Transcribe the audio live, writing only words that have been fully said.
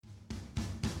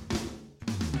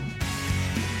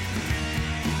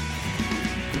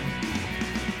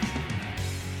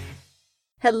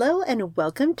Hello and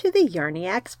welcome to the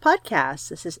Yarniacs podcast.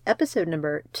 This is episode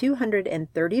number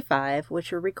 235,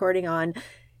 which we're recording on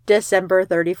December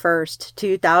 31st,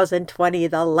 2020,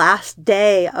 the last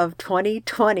day of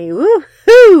 2020. Woohoo!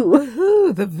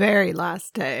 Woohoo! The very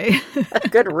last day.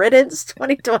 Good riddance,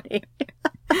 2020.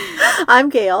 I'm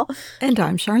Gail. And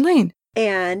I'm Charlene.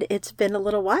 And it's been a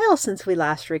little while since we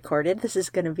last recorded. This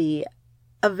is going to be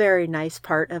a very nice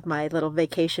part of my little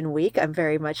vacation week. I'm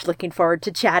very much looking forward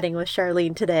to chatting with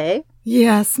Charlene today.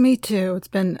 Yes, me too. It's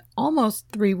been almost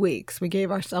 3 weeks. We gave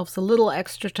ourselves a little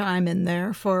extra time in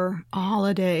there for a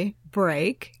holiday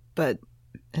break, but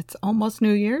it's almost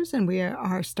New Year's and we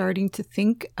are starting to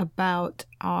think about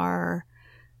our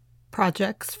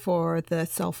projects for the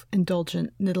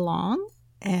self-indulgent knit-along,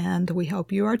 and we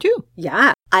hope you are too.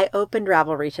 Yeah. I opened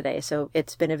Ravelry today, so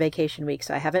it's been a vacation week,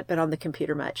 so I haven't been on the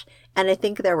computer much. And I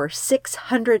think there were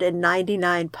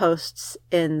 699 posts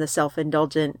in the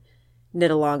self-indulgent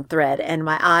knit-along thread, and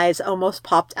my eyes almost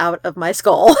popped out of my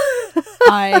skull.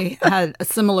 I had a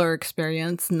similar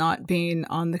experience not being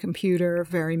on the computer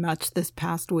very much this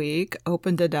past week.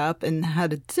 Opened it up and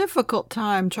had a difficult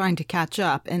time trying to catch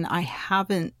up, and I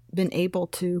haven't been able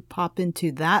to pop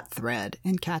into that thread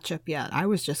and catch up yet. I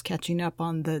was just catching up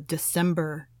on the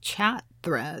December chat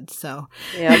thread, so.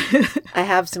 Yep. I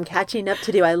have some catching up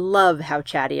to do. I love how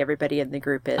chatty everybody in the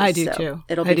group is. I do too.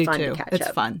 It'll be fun to catch up. It's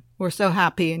fun. We're so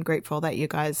happy and grateful that you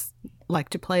guys like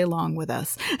to play along with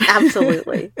us.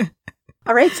 Absolutely.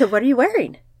 All right, so what are you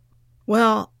wearing?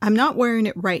 Well, I'm not wearing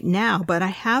it right now, but I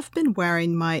have been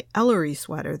wearing my Ellery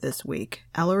sweater this week.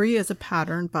 Ellery is a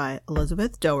pattern by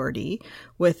Elizabeth Doherty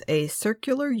with a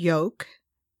circular yoke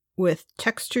with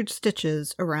textured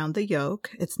stitches around the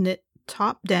yoke. It's knit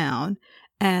top down,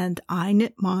 and I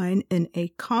knit mine in a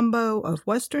combo of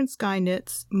Western Sky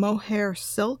Knits, Mohair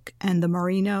Silk, and the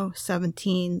Merino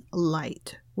 17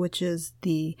 Light, which is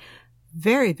the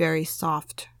very, very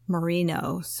soft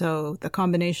merino. So the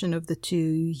combination of the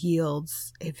two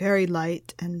yields a very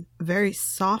light and very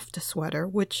soft sweater,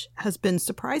 which has been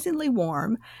surprisingly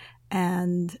warm.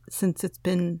 And since it's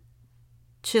been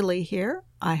chilly here,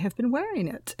 I have been wearing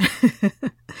it.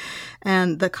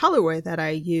 And the colorway that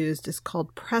I used is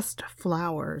called Pressed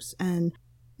Flowers, and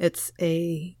it's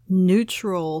a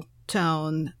neutral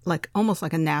tone, like almost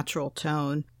like a natural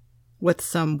tone, with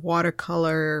some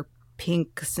watercolor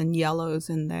pinks and yellows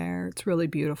in there. It's really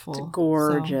beautiful. It's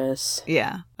gorgeous. So,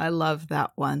 yeah, I love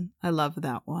that one.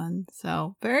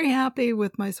 So very happy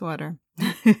with my sweater.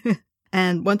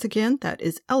 And once again, that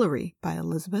is Ellery by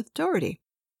Elizabeth Doherty.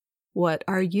 What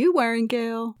are you wearing,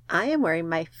 Gail? I am wearing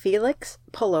my Felix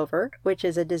pullover, which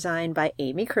is a design by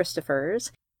Amy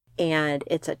Christophers. And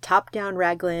it's a top-down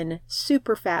raglan,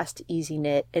 super fast, easy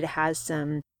knit. It has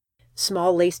some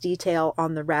small lace detail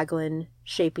on the raglan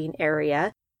shaping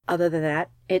area. Other than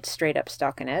that, it's straight up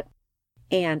stockinette.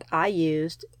 And I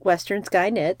used Western Sky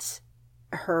Knits,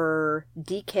 her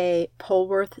DK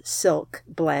Polworth Silk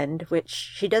blend, which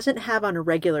she doesn't have on a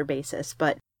regular basis,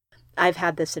 but I've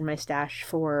had this in my stash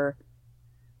for,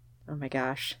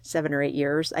 7 or 8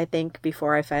 years, I think,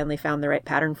 before I finally found the right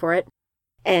pattern for it.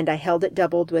 And I held it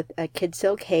doubled with a Kid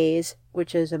Silk Haze,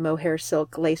 which is a mohair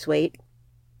silk lace weight.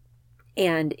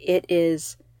 And it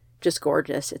is just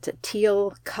gorgeous. It's a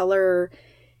teal color,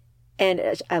 and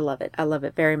I love it. I love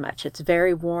it very much. It's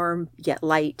very warm, yet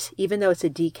light. Even though it's a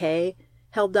DK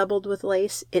held doubled with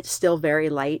lace, it's still very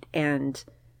light and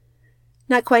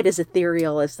not quite as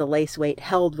ethereal as the lace weight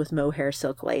held with mohair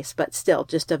silk lace, but still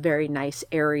just a very nice,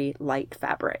 airy, light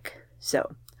fabric.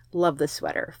 So, love the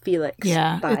sweater. Felix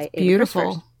by it's beautiful.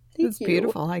 Amy Christophers. It's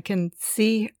beautiful. I can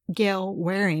see Gail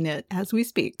wearing it as we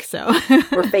speak. So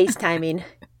we're FaceTiming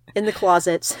in the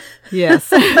closets.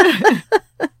 Yes.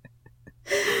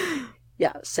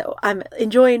 Yeah, so I'm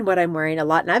enjoying what I'm wearing a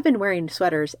lot, and I've been wearing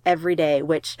sweaters every day,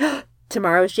 which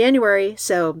tomorrow's January,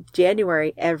 so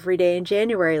January, every day in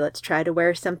January, let's try to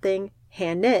wear something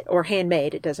hand knit or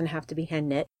handmade. It doesn't have to be hand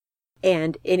knit.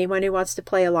 And anyone who wants to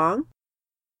play along,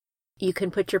 you can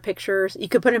put your pictures, you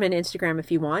could put them in Instagram if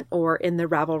you want, or in the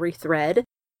Ravelry thread.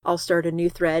 I'll start a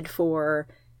new thread for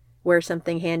wear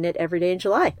something hand knit every day in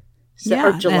July. So, yeah,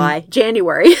 or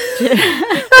January.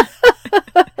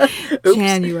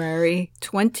 January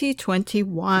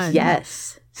 2021.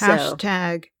 Yes.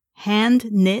 Hashtag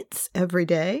hand knits every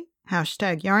day.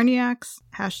 Hashtag Yarniacs.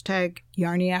 Hashtag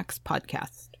Yarniacs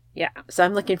podcast. Yeah. So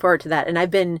I'm looking forward to that. And I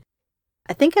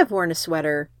think I've worn a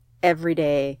sweater every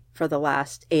day for the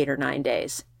last 8 or 9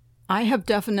 days. I have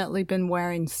definitely been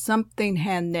wearing something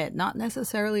hand knit, not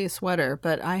necessarily a sweater,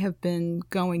 but I have been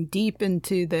going deep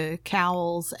into the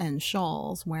cowls and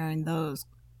shawls, wearing those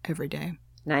every day.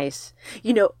 Nice.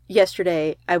 You know,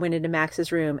 yesterday I went into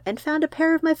Max's room and found a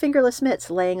pair of my fingerless mitts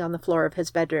laying on the floor of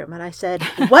his bedroom. And I said,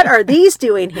 what are these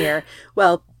doing here?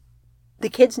 Well, the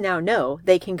kids now know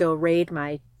they can go raid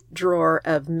my drawer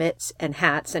of mitts and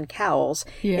hats and cowls.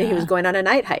 Yeah. And he was going on a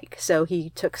night hike. So he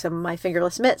took some of my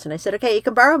fingerless mitts and I said, okay, you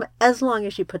can borrow them as long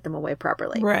as you put them away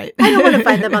properly. Right. I don't want to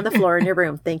find them on the floor in your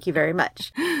room. Thank you very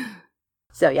much.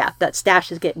 So yeah, that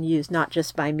stash is getting used not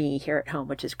just by me here at home,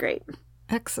 which is great.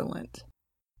 Excellent.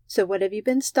 So what have you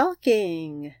been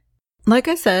stalking? Like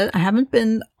I said, I haven't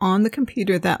been on the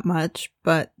computer that much,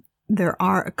 but there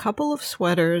are a couple of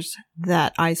sweaters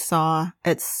that I saw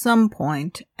at some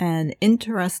point, and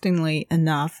interestingly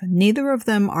enough, neither of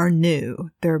them are new.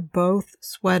 They're both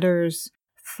sweaters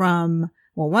from,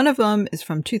 well, one of them is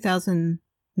from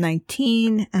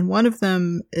 2019, and one of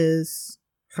them is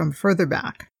from further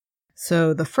back.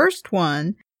 So the first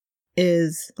one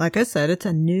is, like I said, it's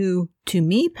a new to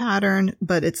me pattern,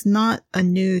 but it's not a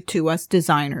new to us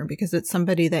designer because it's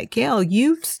somebody that, Gail,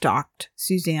 you've stocked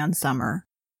Suzanne Sommer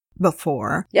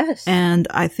before. Yes. And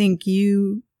I think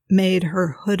you made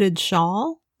her hooded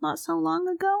shawl not so long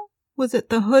ago. Was it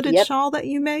the hooded shawl that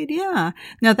you made? Yeah.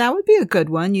 Now that would be a good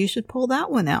one. You should pull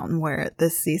that one out and wear it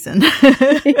this season.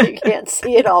 You can't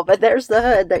see it all, but there's the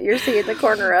hood that you're seeing the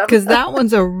corner of. Because that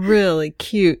one's a really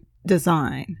cute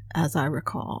design, as I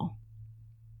recall.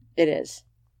 It is.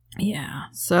 Yeah.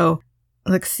 So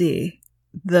let's see.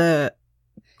 The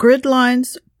Grid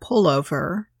Lines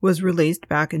pullover was released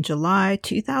back in July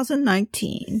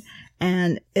 2019,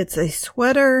 and it's a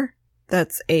sweater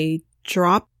that's a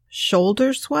drop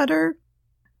shoulder sweater,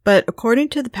 but according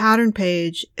to the pattern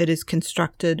page, it is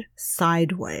constructed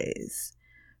sideways.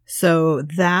 So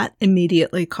that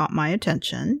immediately caught my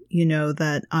attention. You know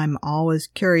that I'm always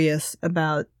curious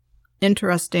about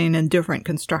interesting and different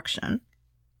construction.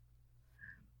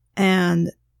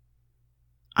 And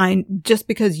just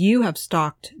because you have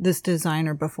stalked this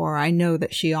designer before, I know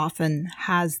that she often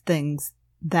has things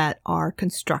that are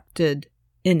constructed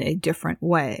in a different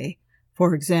way.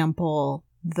 For example,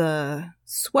 the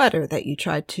sweater that you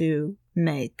tried to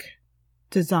make,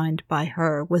 designed by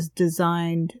her, was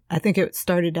designed, I think you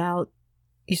started out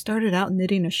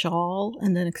knitting a shawl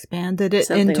and then expanded it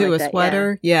Something into like a that,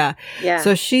 sweater. Yeah.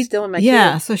 So still in my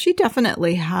queue. So she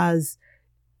definitely has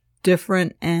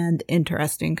different and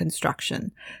interesting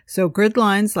construction. So Grid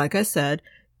Lines, like I said,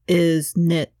 is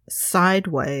knit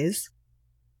sideways.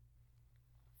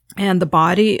 And the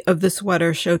body of the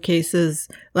sweater showcases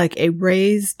like a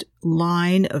raised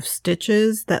line of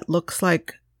stitches that looks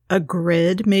like a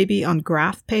grid, maybe on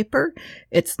graph paper.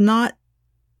 It's not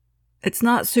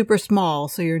super small,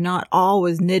 so you're not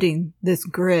always knitting this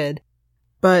grid,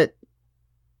 but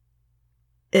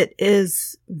it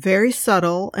is very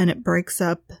subtle and it breaks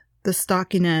up the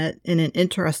stockinette in an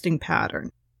interesting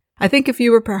pattern. I think if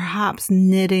you were perhaps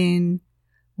knitting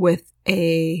with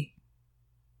a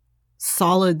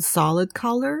solid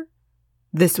color,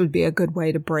 this would be a good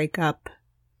way to break up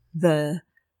the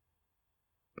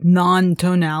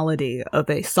non-tonality of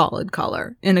a solid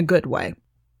color in a good way.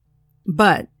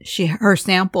 But her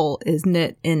sample is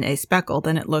knit in a speckled,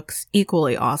 and it looks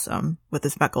equally awesome with the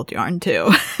speckled yarn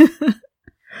too.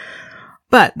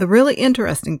 But the really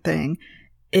interesting thing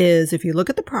is if you look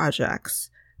at the projects,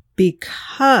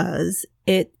 because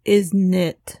it is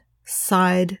knit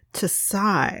side to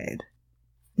side.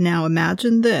 Now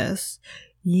imagine this.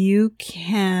 You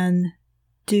can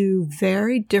do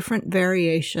very different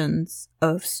variations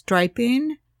of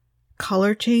striping,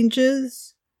 color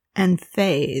changes, and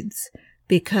fades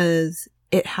because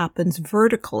it happens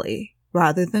vertically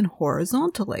rather than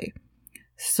horizontally.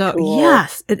 So cool.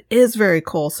 Yes, it is very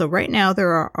cool. So right now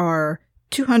there are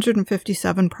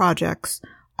 257 projects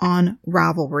on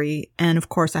Ravelry. And of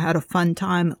course, I had a fun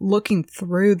time looking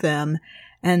through them,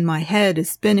 and my head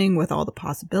is spinning with all the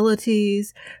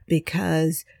possibilities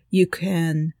because you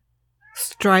can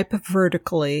stripe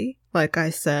vertically, like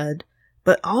I said,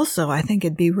 but also I think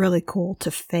it'd be really cool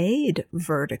to fade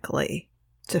vertically,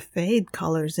 to fade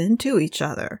colors into each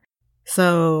other.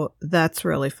 So that's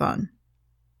really fun.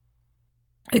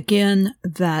 Again,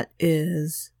 that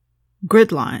is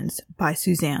Grid Lines by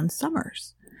Suzanne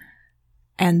Summers.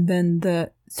 And then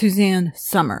Suzanne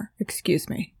Sommer, excuse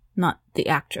me, not the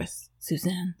actress,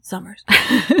 Suzanne Summers.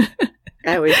 I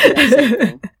always do that same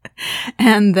thing.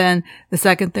 And then the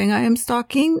second thing I am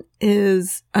stalking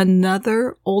is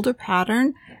another older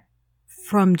pattern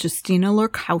from Justina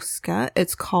Lorkowska.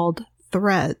 It's called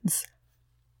Threads.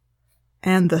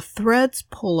 And the Threads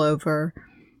pullover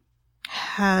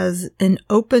has an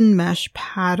open mesh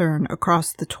pattern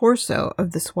across the torso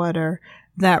of the sweater,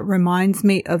 that reminds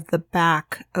me of the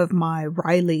back of my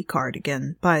Riley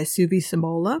cardigan by Suvi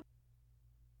Simola.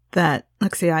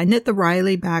 I knit the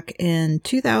Riley back in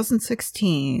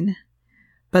 2016,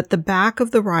 but the back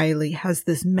of the Riley has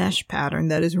this mesh pattern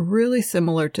that is really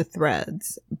similar to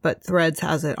Threads, but Threads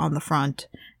has it on the front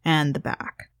and the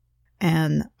back.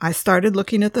 And I started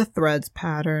looking at the Threads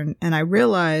pattern, and I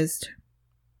realized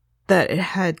that it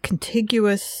had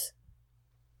contiguous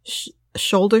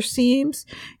shoulder seams.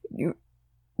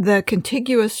 The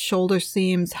contiguous shoulder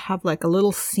seams have like a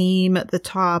little seam at the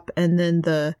top, and then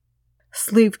the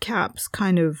sleeve caps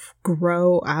kind of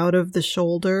grow out of the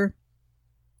shoulder.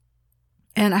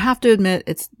 And I have to admit,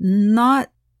 it's not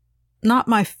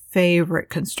my favorite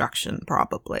construction,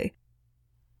 probably.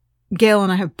 Gail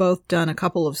and I have both done a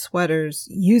couple of sweaters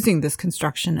using this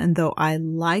construction, and though I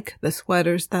like the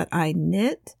sweaters that I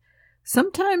knit,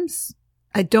 sometimes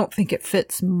I don't think it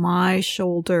fits my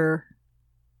shoulder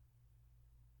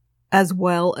as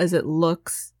well as it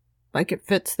looks like it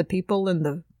fits the people in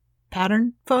the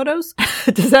pattern photos.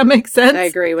 Does that make sense? I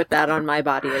agree with that on my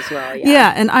body as well.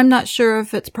 Yeah, and I'm not sure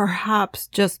if it's perhaps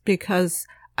just because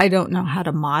I don't know how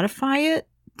to modify it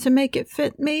to make it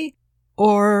fit me,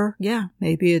 or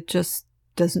maybe it just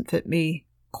doesn't fit me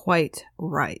quite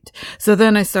right. So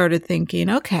then I started thinking,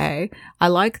 okay, I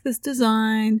like this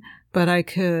design, but I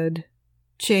could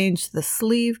change the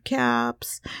sleeve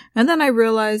caps. And then I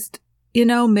realized,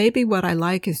 maybe what I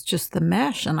like is just the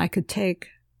mesh, and I could take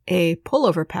a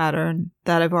pullover pattern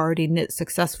that I've already knit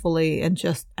successfully and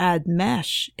just add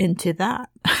mesh into that.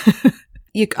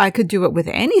 I could do it with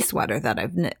any sweater that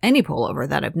I've knit, any pullover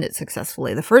that I've knit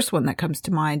successfully. The first one that comes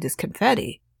to mind is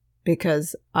confetti,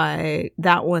 because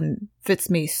that one fits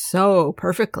me so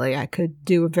perfectly. I could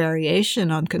do a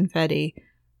variation on confetti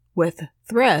with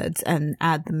threads and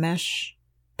add the mesh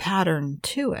pattern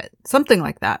to it, something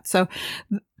like that. So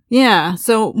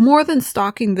more than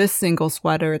stocking this single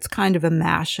sweater, it's kind of a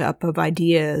mashup of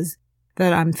ideas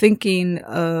that I'm thinking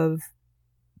of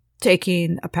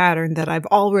taking a pattern that I've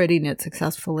already knit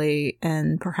successfully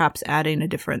and perhaps adding a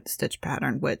different stitch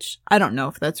pattern, which I don't know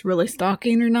if that's really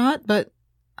stocking or not, but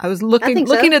I was looking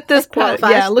at this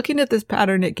pattern. Looking at this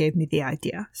pattern, it gave me the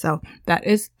idea. So that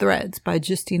is Threads by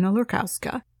Justina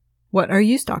Lurkowska. What are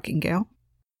you stocking, Gail?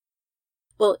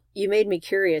 Well, you made me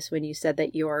curious when you said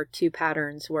that your two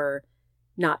patterns were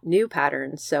not new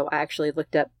patterns. So I actually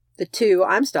looked up the two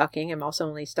I'm stocking. I'm also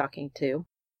only stocking two.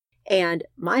 And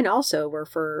mine were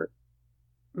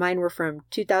from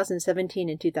 2017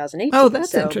 and 2018. Oh,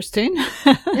 that's interesting.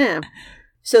 Yeah.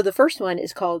 So the first one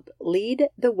is called Lead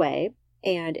the Way,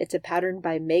 and it's a pattern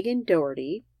by Megan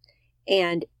Doherty.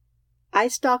 And I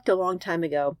stocked a long time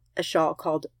ago a shawl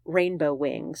called Rainbow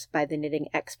Wings by the Knitting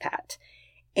Expat.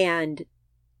 And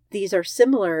these are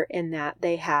similar in that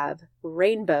they have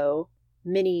rainbow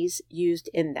minis used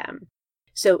in them.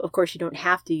 So, of course, you don't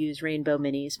have to use rainbow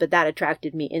minis, but that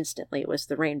attracted me instantly. It was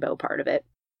the rainbow part of it.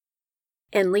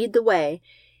 And Lead the Way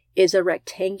is a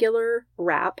rectangular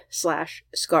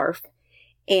wrap/scarf,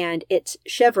 and it's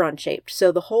chevron shaped.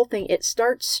 So the whole thing, it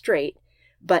starts straight,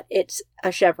 but it's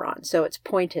a chevron. So it's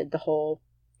pointed the whole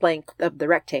length of the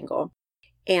rectangle.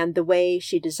 And the way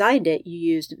she designed it,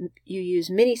 you use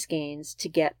mini skeins to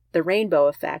get the rainbow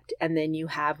effect, and then you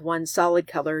have one solid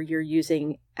color you're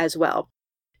using as well.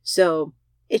 So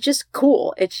it's just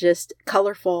cool. It's just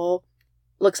colorful.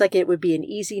 Looks like it would be an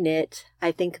easy knit.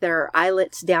 I think there are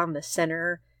eyelets down the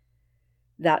center.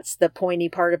 That's the pointy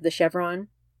part of the chevron.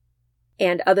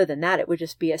 And other than that, it would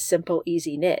just be a simple,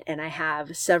 easy knit. And I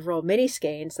have several mini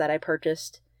skeins that I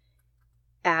purchased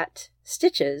at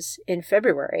Stitches in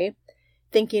February,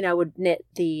 thinking I would knit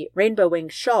the Rainbow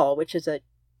Wings shawl, which is I'm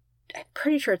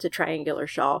pretty sure it's a triangular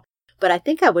shawl, but I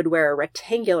think I would wear a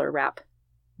rectangular wrap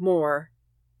more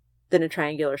than a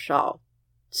triangular shawl.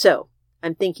 So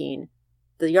I'm thinking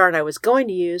the yarn I was going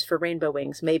to use for Rainbow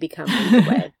Wings may become Lead the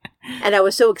Way. And I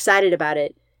was so excited about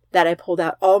it that I pulled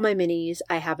out all my minis.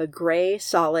 I have a gray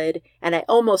solid, and I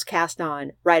almost cast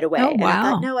on right away. Oh, wow. And I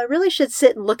thought, no, I really should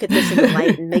sit and look at this in the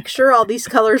light and make sure all these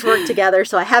colors work together.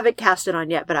 So I haven't cast it on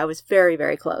yet, but I was very,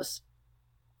 very close.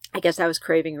 I guess I was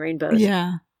craving rainbows.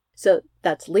 Yeah. So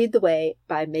that's Lead the Way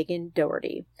by Megan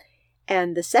Doherty.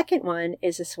 And the second one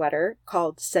is a sweater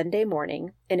called Sunday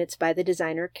Morning, and it's by the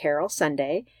designer Carol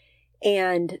Sunday.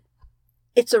 And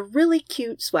it's a really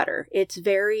cute sweater. It's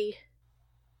very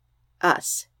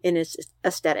us in its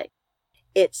aesthetic.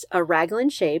 It's a raglan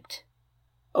shaped,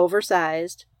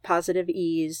 oversized, positive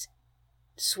ease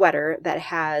sweater that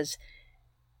has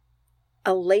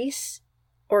a lace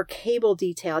or cable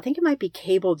detail. I think it might be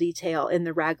cable detail in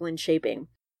the raglan shaping.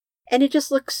 And it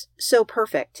just looks so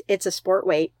perfect. It's a sport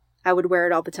weight. I would wear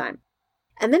it all the time.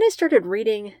 And then I started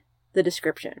reading the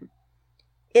description.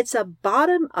 It's a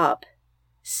bottom-up,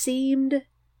 seamed,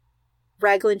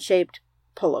 raglan-shaped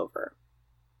pullover.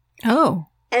 Oh.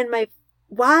 And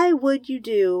why would you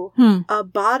do a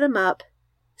bottom-up,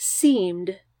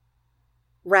 seamed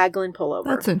raglan pullover?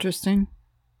 That's interesting.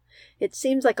 It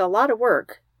seems like a lot of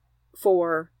work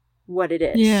for what it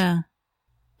is. Yeah.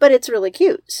 But it's really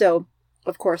cute. So,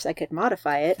 of course, I could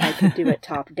modify it. I could do it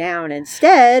top down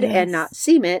instead and not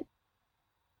seam it.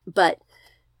 But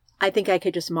I think I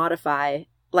could just modify,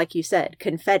 like you said,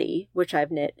 confetti, which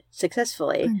I've knit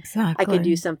successfully. Exactly. I could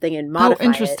do something and modify it.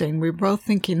 How interesting. We're both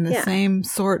thinking the same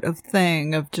sort of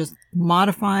thing of just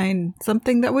modifying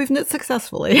something that we've knit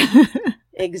successfully.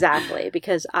 Exactly,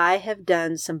 because I have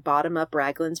done some bottom-up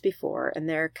raglans before, and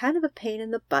they're kind of a pain in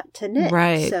the butt to knit.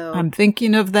 Right. So I'm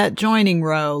thinking of that joining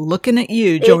row. Looking at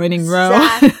you, joining row.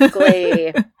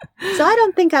 Exactly. So I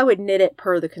don't think I would knit it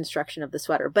per the construction of the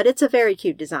sweater, but it's a very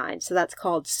cute design. So that's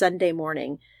called Sunday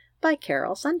Morning by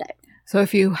Carol Sunday. So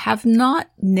if you have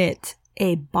not knit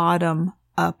a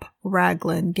bottom-up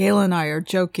raglan, Gail and I are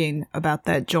joking about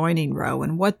that joining row.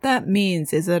 And what that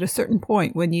means is at a certain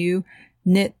point when you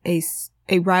knit a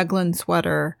raglan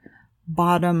sweater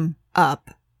bottom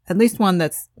up, at least one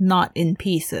that's not in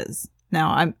pieces.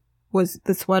 Now, was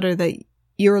the sweater that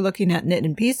you were looking at knit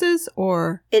in pieces,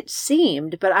 or? It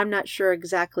seamed, but I'm not sure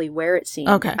exactly where it seamed.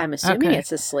 Okay. I'm assuming it's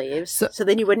the sleeves. So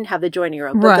then you wouldn't have the joining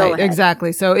row. But right, go ahead.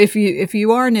 Exactly. So if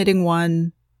you are knitting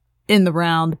one in the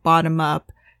round bottom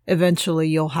up, eventually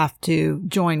you'll have to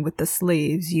join with the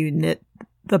sleeves. You knit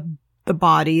the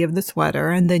body of the sweater,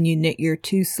 and then you knit your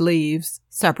two sleeves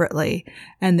separately,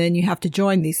 and then you have to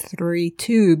join these 3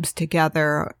 tubes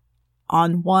together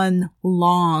on one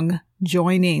long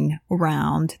joining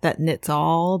round that knits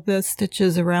all the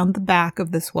stitches around the back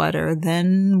of the sweater,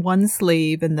 then one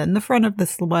sleeve, and then the front of the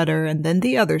sweater, and then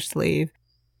the other sleeve.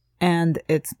 And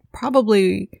it's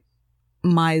probably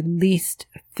my least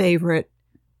favorite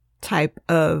type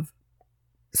of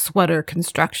sweater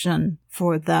construction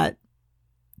for that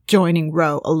joining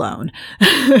row alone.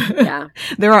 Yeah.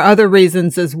 There are other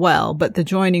reasons as well, but the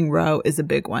joining row is a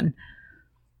big one.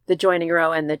 The joining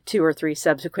row and the 2 or 3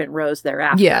 subsequent rows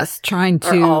thereafter. Yes,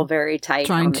 are all very tight.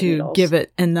 Trying to needles. give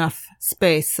it enough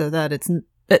space so that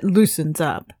it loosens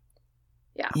up.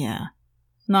 Yeah. Yeah.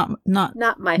 Not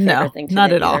my favorite thing to not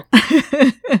knit at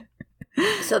either. all.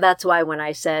 So that's why when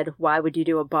I said, why would you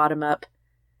do a bottom up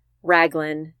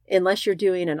raglan unless you're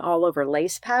doing an all over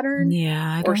lace pattern?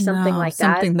 Yeah, I don't or something know. like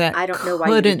something that I don't know why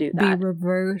you would do that. Couldn't be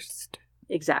reversed.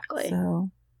 Exactly. So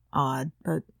odd,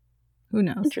 but who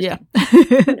knows? Interesting.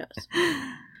 Yeah. Who knows?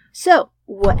 So,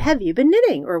 what have you been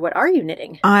knitting, or what are you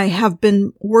knitting? I have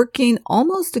been working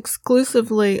almost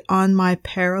exclusively on my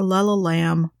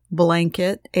parallelogram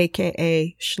blanket,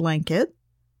 aka schlanket.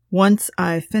 Once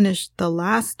I finished the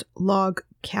last log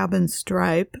cabin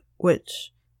stripe,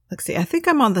 which, let's see, I think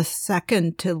I'm on the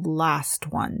second to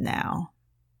last one now.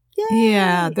 Yay!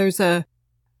 Yeah, the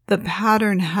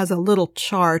pattern has a little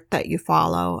chart that you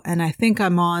follow, and I think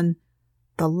I'm on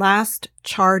the last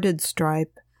charted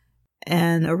stripe.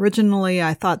 And originally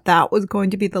I thought that was going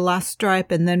to be the last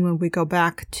stripe, and then when we go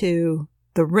back to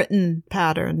the written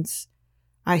patterns,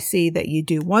 I see that you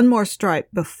do one more stripe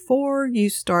before you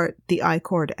start the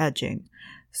I-cord edging.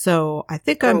 So I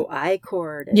think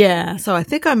I-cord. Yeah, so I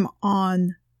think I'm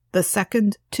on the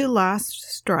second to last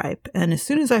stripe, and as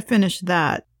soon as I finish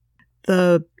that,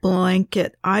 the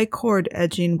blanket I-cord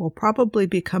edging will probably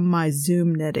become my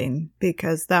Zoom knitting,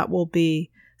 because that will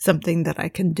be something that I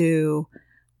can do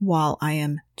while I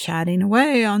am chatting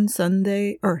away on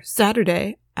Sunday or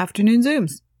Saturday afternoon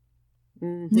Zooms.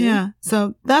 Mm-hmm. Yeah,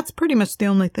 so that's pretty much the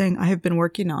only thing I have been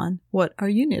working on. What are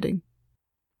you knitting?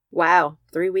 Wow,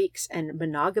 3 weeks and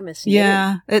monogamous knitting.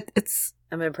 Yeah, it's...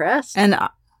 I'm impressed. And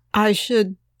I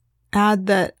should add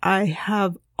that I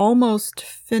have almost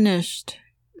finished.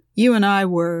 You and I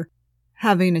were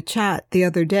having a chat the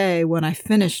other day when I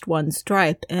finished one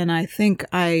stripe, and I think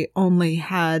I only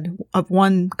had, of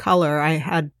one color, I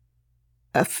had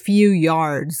a few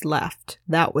yards left.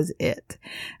 That was it.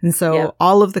 And so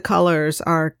all of the colors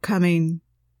are coming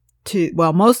to,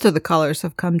 well, most of the colors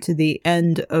have come to the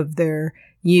end of their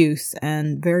use,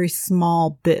 and very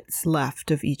small bits left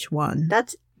of each one.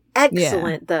 That's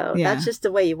excellent, though. Yeah. That's just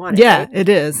the way you want it. Yeah, right? it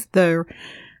is. There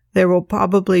will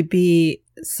probably be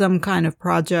some kind of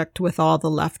project with all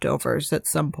the leftovers at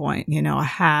some point, a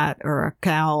hat or a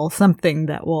cowl, something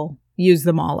that will use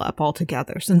them all up all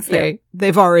together, since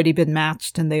they've already been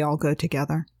matched and they all go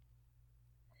together.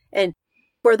 And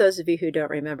For those of you who don't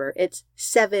remember, it's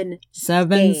 7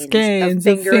 skeins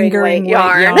of of fingering weight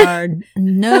yarn. yarn.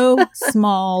 No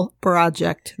small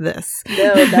project, this.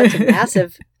 No, that's a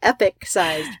massive,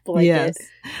 epic-sized blanket. Yes.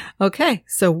 Okay,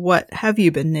 so what have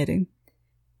you been knitting?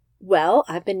 Well,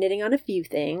 I've been knitting on a few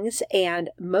things,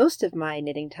 and most of my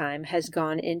knitting time has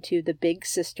gone into the Big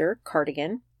Sister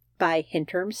cardigan by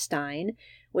Hinterm Stein,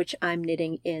 which I'm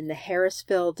knitting in the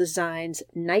Harrisville Designs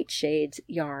Nightshades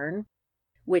yarn,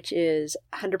 which is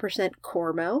 100%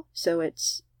 Cormo, so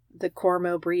it's the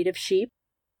Cormo breed of sheep,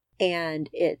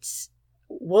 and it's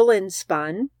woolen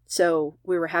spun. So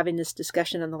we were having this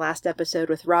discussion on the last episode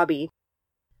with Robbie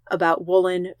about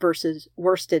woolen versus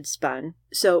worsted spun.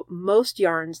 So most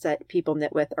yarns that people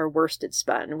knit with are worsted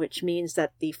spun, which means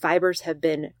that the fibers have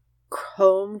been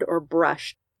combed or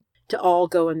brushed to all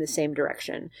go in the same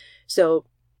direction. So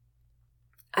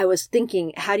I was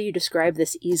thinking, how do you describe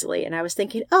this easily? And I was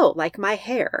thinking, oh, like my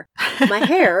hair. My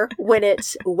hair, when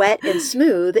it's wet and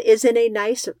smooth, is in a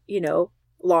nice,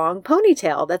 long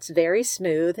ponytail that's very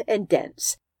smooth and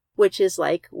dense, which is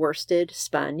like worsted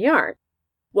spun yarn.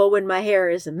 Well, when my hair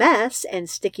is a mess and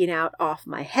sticking out off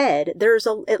my head,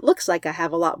 it looks like I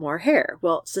have a lot more hair.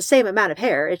 Well, it's the same amount of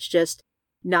hair. It's just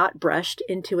not brushed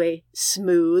into a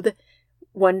smooth,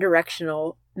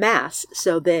 one-directional mass.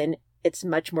 So then it's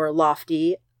much more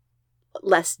lofty,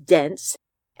 less dense,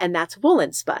 and that's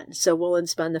woolen spun. So woolen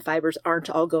spun, the fibers aren't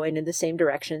all going in the same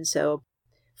direction. So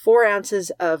 4 ounces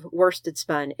of worsted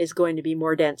spun is going to be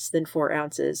more dense than 4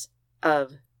 ounces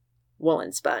of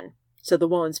woolen spun. So the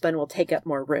woolen spun will take up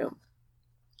more room.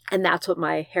 And that's what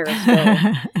my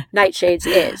Harrisville Nightshades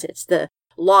is. It's the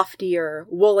loftier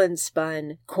woolen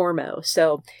spun Cormo.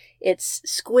 So it's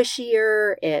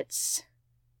squishier.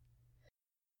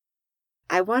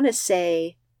 I want to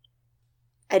say,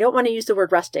 I don't want to use the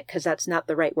word rustic because that's not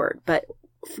the right word, but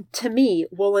to me,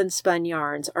 woolen spun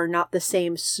yarns are not the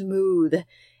same smooth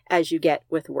as you get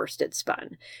with worsted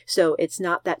spun. So it's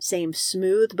not that same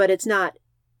smooth, but it's not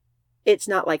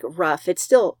like rough. It's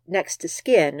still next to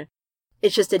skin.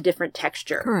 It's just a different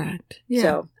texture. Correct. Yeah.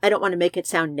 So I don't want to make it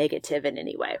sound negative in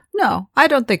any way. No, I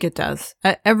don't think it does.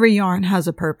 Every yarn has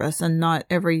a purpose, and not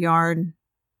every yarn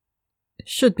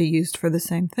should be used for the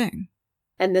same thing.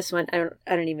 And this one,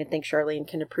 I don't even think Charlene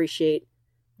can appreciate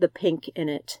the pink in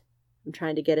it. I'm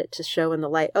trying to get it to show in the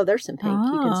light. Oh, there's some pink.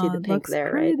 You can see the pink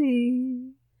there, pretty.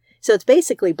 Right? So it's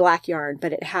basically black yarn,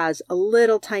 but it has a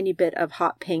little tiny bit of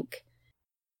hot pink.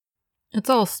 It's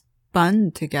all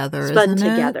spun together, isn't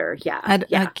it?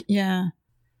 Yeah. Yeah.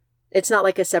 It's not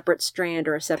like a separate strand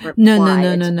or a separate No.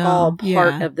 It's all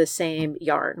part of the same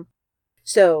yarn.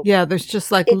 So yeah, there's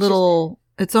just like little.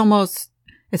 It's almost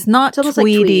tweedy, like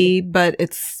tweed. But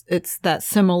it's that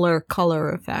similar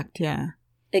color effect. Yeah,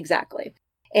 exactly.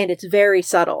 And it's very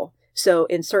subtle. So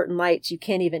in certain lights, you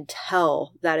can't even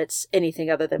tell that it's anything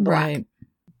other than black. Right.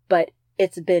 But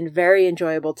it's been very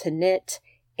enjoyable to knit.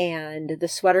 And the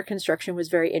sweater construction was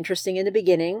very interesting in the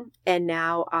beginning. And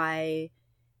now I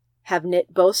have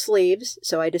knit both sleeves.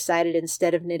 So I decided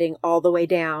instead of knitting all the way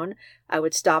down, I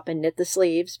would stop and knit the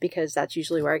sleeves because that's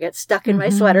usually where I get stuck in my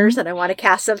sweaters and I want to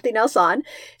cast something else on.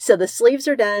 So the sleeves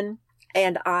are done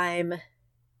and I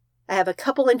have a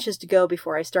couple inches to go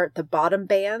before I start the bottom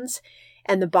bands.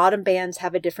 And the bottom bands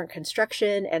have a different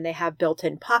construction and they have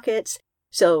built-in pockets.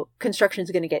 So construction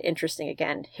is going to get interesting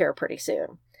again here pretty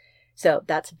soon. So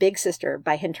that's Big Sister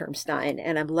by Hinterm Stein,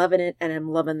 and I'm loving it, and I'm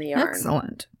loving the yarn.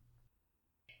 Excellent.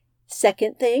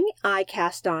 Second thing, I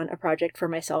cast on a project for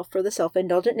myself for the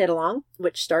Self-Indulgent Knit-Along,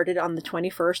 which started on the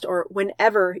 21st, or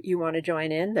whenever you want to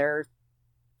join in.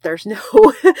 There's no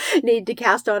need to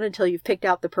cast on until you've picked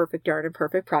out the perfect yarn and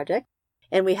perfect project.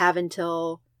 And we have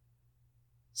until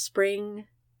spring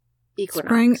equinox.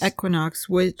 Spring equinox,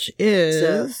 which is...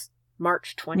 So,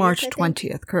 March 20th, March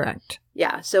 20th, correct.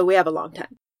 Yeah, so we have a long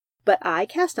time. But I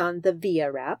cast on the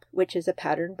Via Wrap, which is a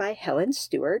pattern by Helen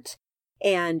Stewart.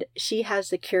 And she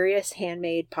has the Curious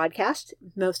Handmade podcast.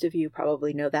 Most of you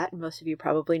probably know that. And most of you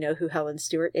probably know who Helen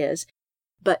Stewart is.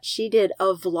 But she did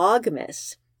a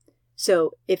Vlogmas.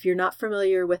 So if you're not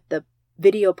familiar with the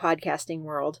video podcasting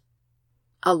world,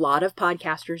 a lot of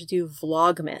podcasters do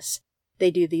Vlogmas.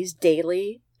 They do these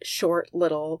daily, short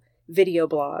little video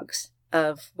blogs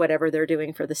of whatever they're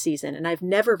doing for the season. And I've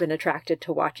never been attracted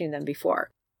to watching them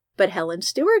before. But Helen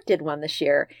Stewart did one this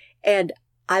year, and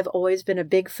I've always been a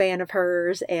big fan of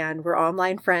hers, and we're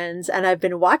online friends, and I've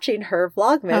been watching her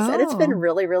Vlogmas, and it's been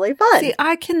really, really fun. See,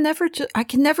 I can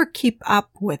never keep up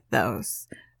with those.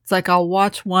 It's like I'll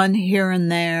watch one here and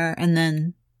there, and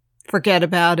then forget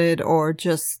about it, or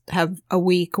just have a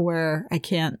week where I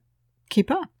can't keep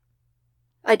up.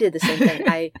 I did the same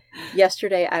thing.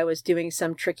 Yesterday I was doing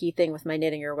some tricky thing with my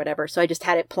knitting or whatever, so I just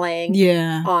had it playing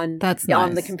on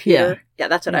the computer. Yeah,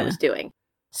 that's what I was doing.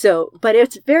 So, but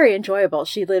it's very enjoyable.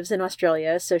 She lives in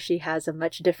Australia, so she has a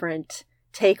much different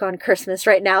take on Christmas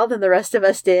right now than the rest of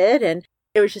us did, and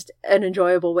it was just an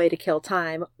enjoyable way to kill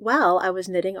time while I was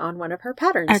knitting on one of her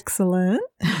patterns. Excellent.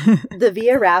 The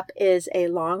Via wrap is a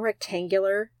long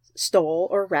rectangular stole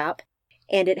or wrap,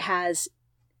 and it has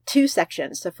 2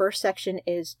 sections. The first section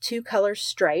is 2 color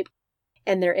stripe,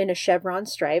 and they're in a chevron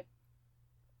stripe.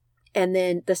 And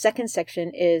then the second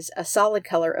section is a solid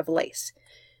color of lace.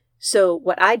 So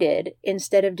what I did,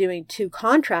 instead of doing 2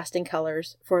 contrasting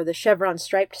colors for the chevron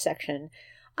striped section,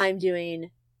 I'm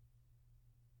doing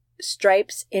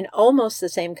stripes in almost the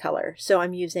same color. So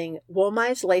I'm using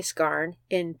Woolmy's lace garn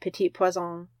in Petite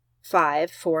Poisson 5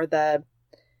 for the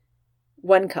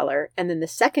one color, and then the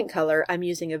second color I'm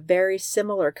using a very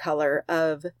similar color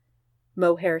of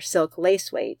mohair silk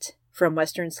lace weight from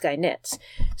Western Sky Knits.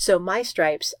 So my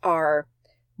stripes are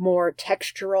more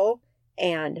textural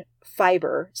and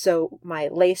fiber, so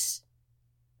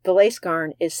the lace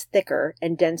garn is thicker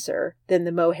and denser than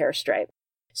the mohair stripe.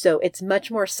 So it's much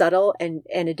more subtle and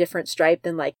a different stripe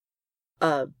than like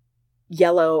a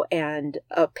yellow and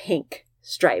a pink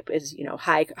stripe is,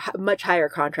 much higher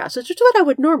contrast, which is what I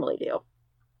would normally do.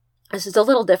 This is a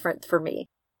little different for me.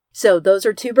 So those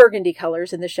are 2 burgundy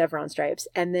colors in the chevron stripes.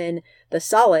 And then the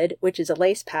solid, which is a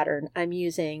lace pattern, I'm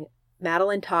using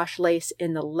Madeline Tosh lace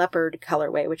in the leopard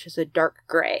colorway, which is a dark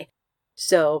gray.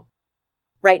 So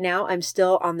right now I'm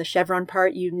still on the chevron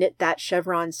part. You knit that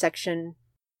chevron section,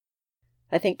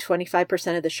 I think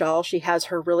 25% of the shawl. She has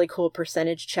her really cool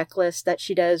percentage checklist that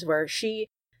she does where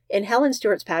in Helen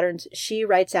Stewart's patterns, she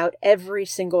writes out every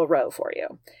single row for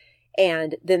you.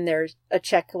 And then there's a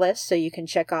checklist, so you can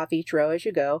check off each row as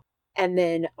you go. And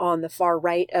then on the far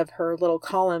right of her little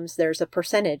columns, there's a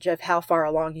percentage of how far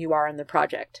along you are in the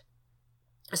project.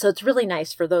 So it's really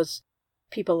nice for those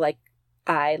people like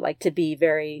I like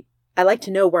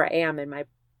to know where I am in my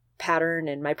pattern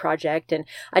and my project. And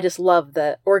I just love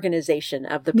the organization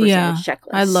of the percentage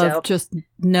checklist. I love just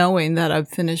knowing that I've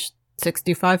finished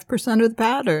 65% of the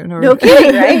pattern. No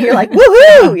kidding, right? You're like,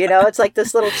 woohoo! It's like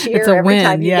this little cheer every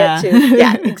time you get to.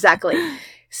 Yeah, exactly.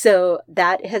 So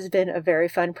that has been a very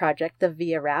fun project, the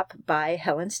Via Wrap by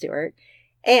Helen Stewart.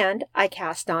 And I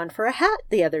cast on for a hat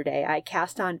the other day. I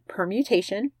cast on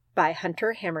Permutation by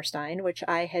Hunter Hammerstein, which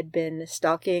I had been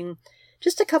stalking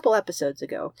just a couple episodes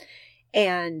ago.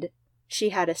 And she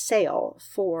had a sale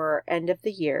for end of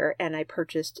the year, and I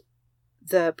purchased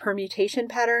the Permutation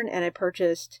pattern, and I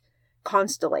purchased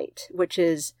Constellate, which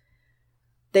is,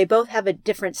 they both have a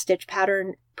different stitch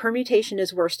pattern. Permutation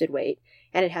is worsted weight,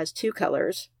 and it has 2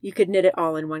 colors. You could knit it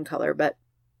all in 1 color, but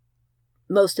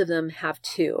most of them have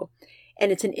 2.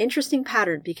 And it's an interesting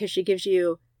pattern because she gives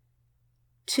you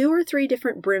 2 or 3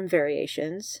 different brim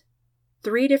variations,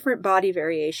 3 different body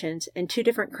variations, and 2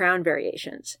 different crown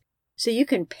variations. So you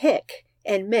can pick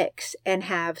and mix and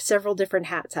have several different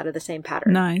hats out of the same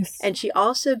pattern. Nice. And she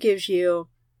also gives you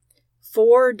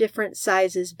 4 different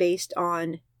sizes based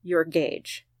on your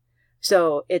gauge.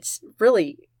 So it's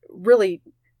really, really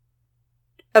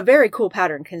a very cool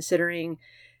pattern considering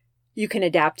you can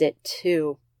adapt it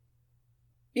to,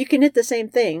 you can knit the same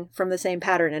thing from the same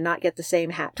pattern and not get the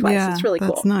same hat twice. Yeah, it's really cool.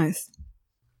 That's nice.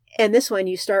 And this one,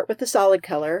 you start with the solid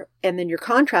color, and then your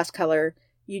contrast color,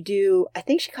 you do, I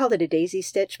think she called it a daisy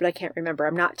stitch, but I can't remember.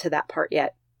 I'm not to that part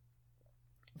yet.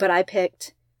 But I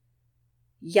picked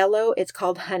yellow. It's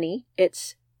called Honey.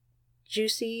 It's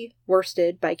Juicy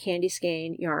Worsted by Candy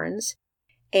Skein Yarns.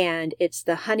 And it's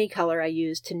the honey color I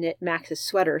used to knit Max's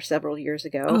sweater several years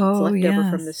ago. Oh, it's left yes. over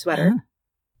from the sweater.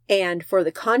 And for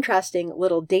the contrasting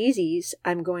little daisies,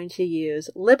 I'm going to use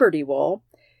Liberty Wool,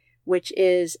 which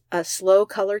is a slow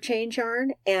color change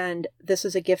yarn. And this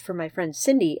is a gift from my friend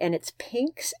Cindy. And it's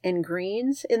pinks and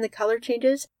greens in the color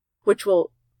changes, which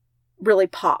will really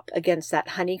pop against that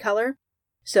honey color.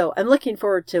 So I'm looking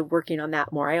forward to working on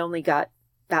that more. I only got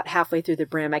about halfway through the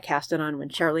brim. I cast it on when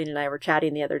Charlene and I were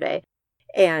chatting the other day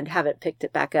and haven't picked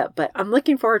it back up. But I'm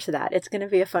looking forward to that. It's going to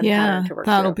be a fun pattern to work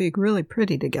that'll through. be really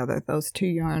pretty together, those 2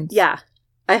 yarns. Yeah,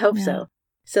 I hope so.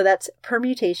 So that's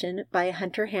Permutation by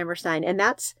Hunter Hammerstein. And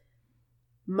that's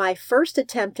my first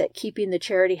attempt at keeping the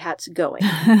charity hats going.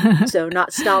 So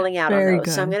not stalling out on those.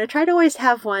 Good. So I'm going to try to always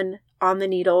have one on the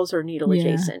needles or needle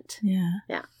adjacent. Yeah,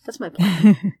 that's my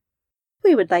plan.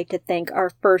 We would like to thank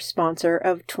our first sponsor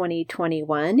of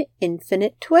 2021,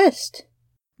 Infinite Twist.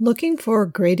 Looking for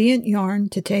gradient yarn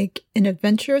to take an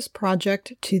adventurous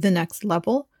project to the next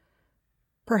level?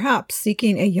 Perhaps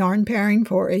seeking a yarn pairing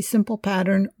for a simple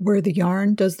pattern where the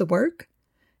yarn does the work?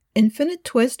 Infinite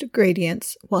Twist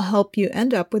gradients will help you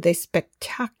end up with a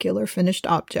spectacular finished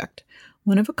object.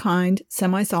 One-of-a-kind,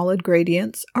 semi-solid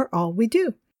gradients are all we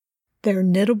do. They're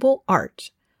knittable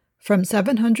art. From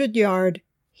 700-yard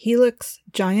helix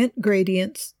giant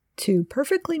gradients to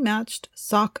perfectly matched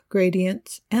sock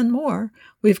gradients and more,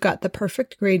 we've got the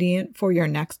perfect gradient for your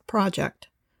next project.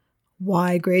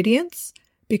 Why gradients?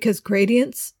 Because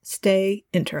gradients stay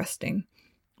interesting.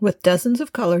 With dozens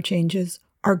of color changes,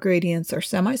 our gradients are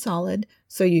semi-solid,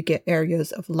 so you get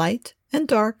areas of light and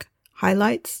dark,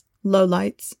 highlights,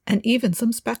 lowlights, and even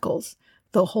some speckles.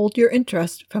 They'll hold your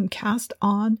interest from cast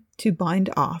on to bind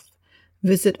off.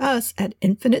 Visit us at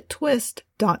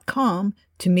infiniteTwist.com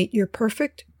to meet your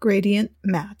perfect gradient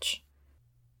match.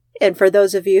 And for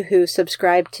those of you who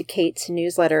subscribe to Kate's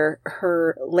newsletter,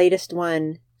 her latest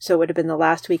one, so it would have been the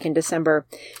last week in December,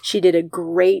 she did a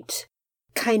great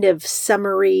kind of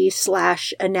summary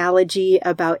 / analogy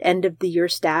about end of the year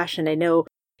stash. And I know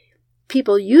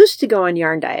people used to go on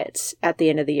yarn diets at the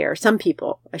end of the year. Some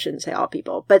people, I shouldn't say all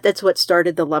people, but that's what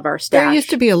started the Love Our Stash. There used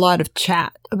to be a lot of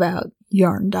chat about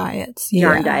yarn diets.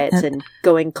 Yarn diets and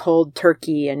going cold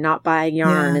turkey and not buying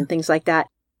yarn and things like that.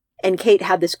 And Kate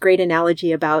had this great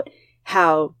analogy about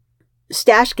how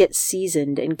stash gets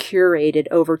seasoned and curated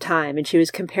over time. And she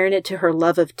was comparing it to her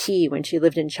love of tea when she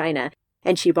lived in China.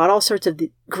 And she bought all sorts of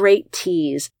great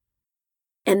teas.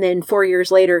 And then 4 years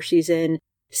later, she's in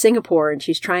Singapore and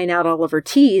she's trying out all of her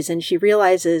teas. And she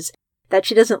realizes that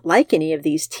she doesn't like any of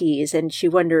these teas. And she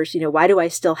wonders, why do I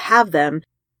still have them?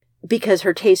 Because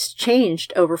her tastes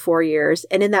changed over 4 years.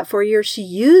 And in that 4 years, she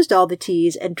used all the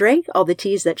teas and drank all the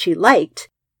teas that she liked.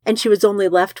 And she was only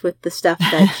left with the stuff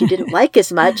that she didn't like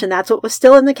as much. And that's what was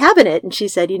still in the cabinet. And she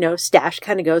said, stash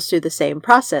kind of goes through the same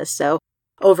process. So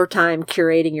over time,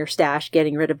 curating your stash,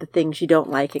 getting rid of the things you don't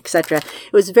like, etc.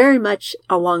 It was very much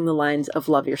along the lines of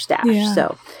Love Your Stash. Yeah.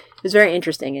 So it was very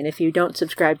interesting. And if you don't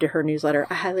subscribe to her newsletter,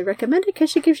 I highly recommend it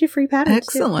because she gives you free patterns.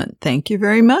 Excellent. Thank you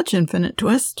very much, Infinite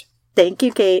Twist. Thank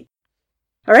you, Kate.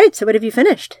 All right. So what have you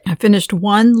finished? I finished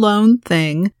one lone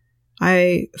thing.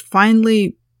 I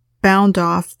finally bound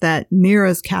off that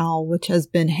Mira's cowl, which has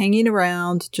been hanging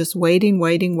around, just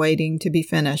waiting to be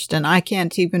finished. And I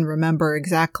can't even remember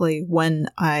exactly when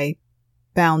I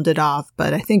bound it off,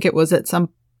 but I think it was at some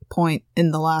point in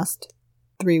the last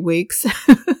 3 weeks.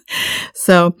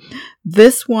 So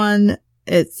this one,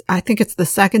 I think it's the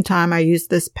second time I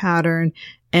used this pattern,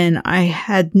 and I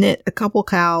had knit a couple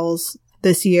cowls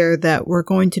this year that were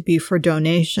going to be for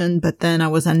donation, but then I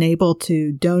was unable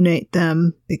to donate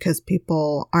them because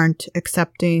people aren't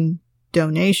accepting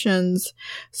donations.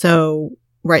 So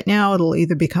right now it'll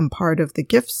either become part of the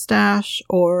gift stash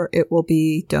or it will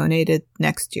be donated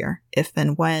next year if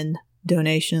and when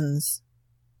donations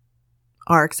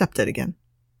are accepted again.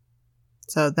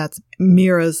 So that's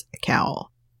Mira's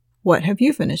cowl. What have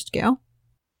you finished, Gail?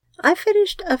 I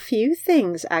finished a few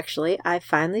things, actually. I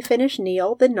finally finished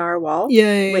Neil the Narwhal,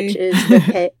 Yay. Which is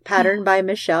the pattern by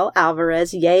Michelle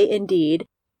Alvarez. Yay, indeed.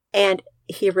 And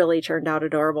he really turned out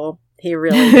adorable. He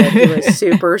really did. He was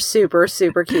super, super,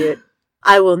 super cute.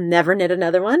 I will never knit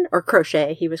another one or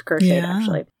crochet. He was crocheted,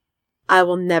 actually. I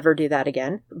will never do that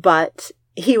again. But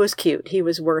he was cute. He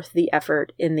was worth the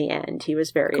effort in the end. He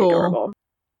was very adorable.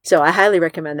 So I highly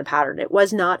recommend the pattern. It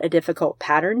was not a difficult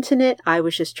pattern to knit. I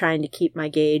was just trying to keep my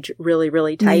gauge really,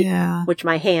 really tight, which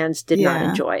my hands did not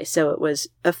enjoy. So it was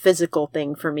a physical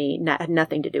thing for me, had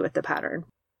nothing to do with the pattern.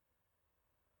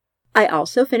 I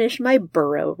also finished my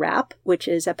burrow wrap, which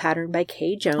is a pattern by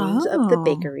Kay Jones of the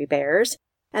Bakery Bears.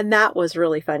 And that was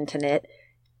really fun to knit.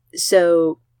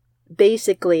 So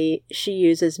basically, she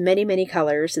uses many, many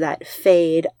colors that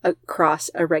fade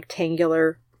across a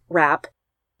rectangular wrap.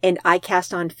 And I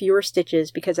cast on fewer stitches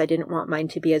because I didn't want mine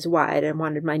to be as wide. I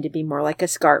wanted mine to be more like a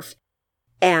scarf.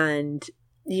 And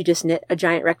you just knit a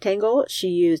giant rectangle. She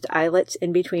used eyelets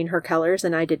in between her colors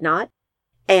and I did not.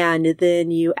 And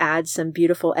then you add some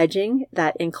beautiful edging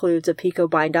that includes a picot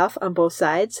bind off on both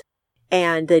sides.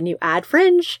 And then you add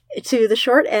fringe to the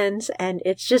short ends. And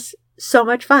it's just so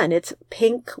much fun. It's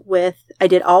pink I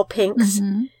did all pinks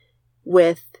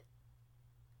with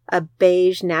a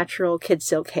beige natural kid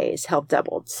silk haze held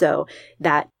doubled. So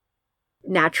that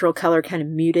natural color kind of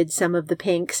muted some of the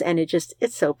pinks and it's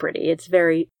so pretty. It's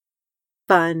very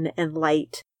fun and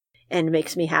light and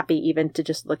makes me happy even to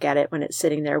just look at it when it's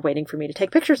sitting there waiting for me to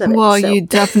take pictures of it. Well, you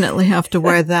definitely have to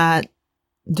wear that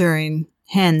during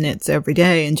hand knits every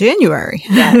day in January.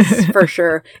 Yes, for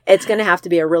sure. It's going to have to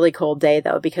be a really cold day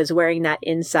though, because wearing that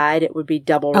inside, it would be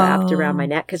double wrapped around my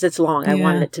neck because it's long. I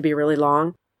wanted it to be really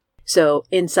long. So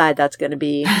inside, that's going to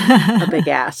be a big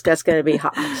ask. That's going to be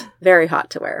hot, very hot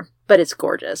to wear, but it's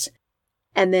gorgeous.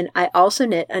 And then I also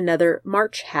knit another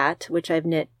March hat, which I've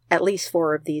knit at least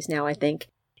 4 of these now, I think.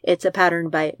 It's a pattern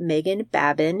by Megan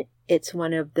Babin. It's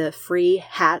one of the free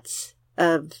hats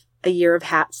of a year of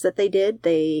hats that they did.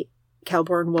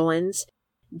 Kelborn Woolens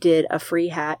did a free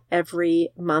hat every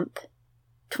month,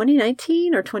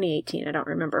 2019 or 2018, I don't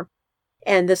remember.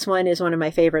 And this one is one of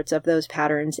my favorites of those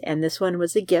patterns. And this one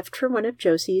was a gift from one of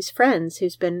Josie's friends,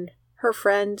 who's been her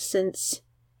friend since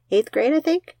 8th grade, I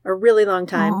think, a really long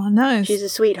time. Oh, nice. She's a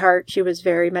sweetheart. She was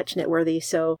very much knitworthy.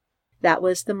 So that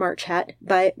was the March hat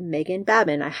by Megan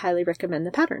Babin. I highly recommend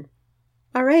the pattern.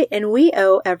 All right. And we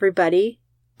owe everybody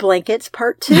Blankets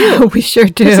Part 2. Yeah, we sure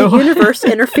do. The universe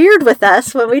interfered with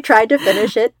us when we tried to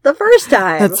finish it the first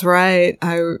time. That's right.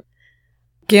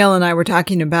 Gail and I were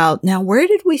talking about, now where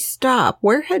did we stop?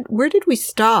 Where did we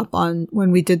stop on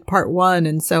when we did part 1?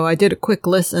 And so I did a quick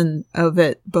listen of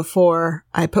it before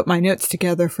I put my notes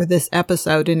together for this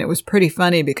episode. And it was pretty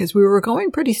funny because we were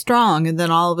going pretty strong. And then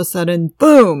all of a sudden,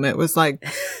 boom, it was like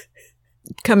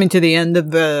coming to the end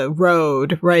of the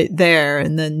road right there.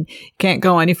 And then can't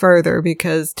go any further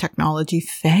because technology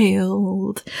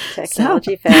failed.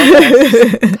 Technology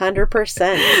failed.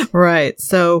 100%. Right.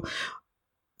 So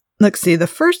let's see. The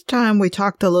first time we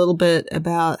talked a little bit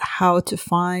about how to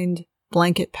find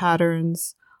blanket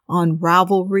patterns on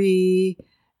Ravelry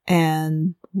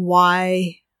and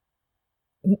why,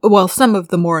 well, some of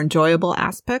the more enjoyable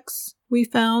aspects we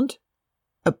found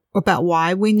about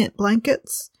why we knit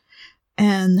blankets.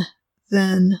 And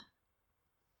then,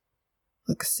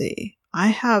 let's see. I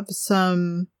have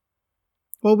some,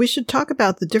 well, we should talk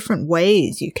about the different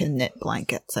ways you can knit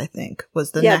blankets, I think,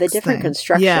 was the next thing. Yeah, the different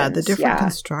constructions. Yeah, the different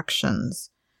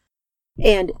constructions.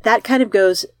 And that kind of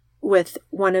goes with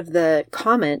one of the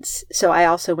comments. So I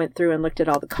also went through and looked at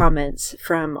all the comments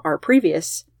from our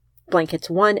previous Blankets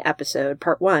 1 episode,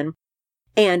 part 1.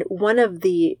 And one of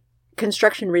the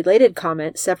construction-related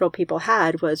comments several people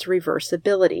had was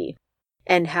reversibility,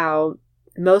 and how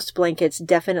most blankets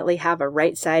definitely have a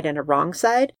right side and a wrong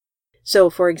side.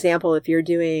 So, for example, if you're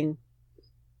doing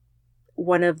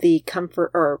one of the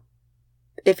comfort, or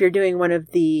if you're doing one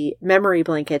of the memory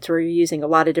blankets where you're using a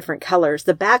lot of different colors,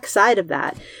 the back side of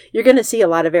that, you're going to see a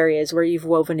lot of areas where you've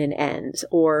woven in ends.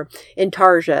 Or in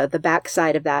Tarja, the back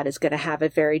side of that is going to have a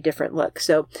very different look.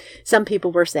 So some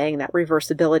people were saying that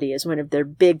reversibility is one of their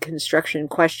big construction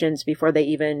questions before they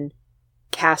even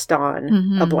cast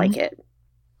on a blanket.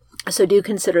 So do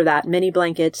consider that. Many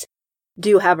blankets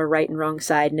do have a right and wrong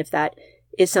side. And if that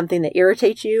is something that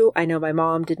irritates you, I know my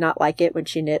mom did not like it when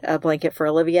she knit a blanket for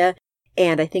Olivia.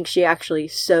 And I think she actually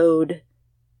sewed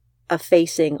a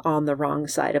facing on the wrong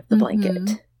side of the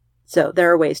blanket. So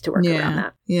there are ways to work around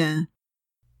that. Yeah.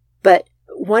 But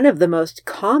one of the most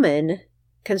common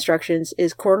constructions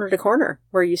is corner to corner,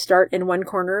 where you start in one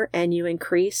corner and you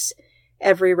increase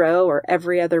every row or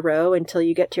every other row until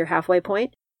you get to your halfway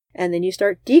point. And then you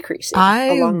start decreasing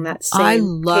along that same I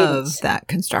love cadence. that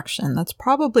construction. That's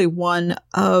probably one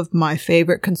of my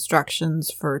favorite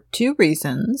constructions for 2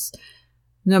 reasons.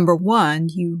 Number 1,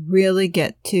 you really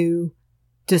get to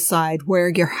decide where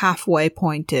your halfway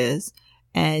point is,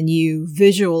 and you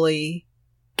visually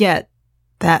get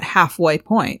that halfway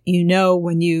point. You know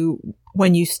when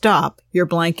you stop, your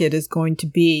blanket is going to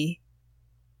be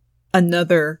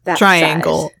another that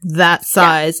triangle, size. That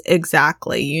size,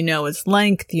 exactly. You know its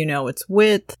length, you know its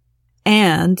width.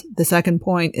 And the second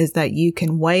point is that you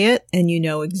can weigh it and you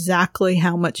know exactly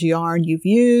how much yarn you've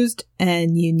used,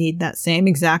 and you need that same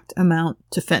exact amount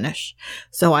to finish.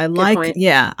 So I like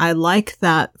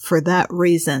that for that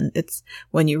reason. It's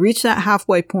when you reach that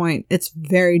halfway point, it's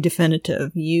very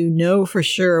definitive. You know for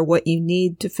sure what you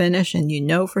need to finish, and you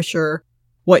know for sure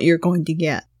what you're going to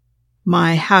get.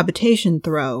 My habitation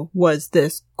throw was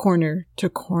this corner to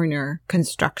corner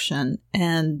construction.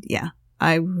 And yeah,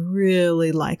 I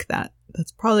really like that.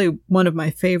 That's probably one of my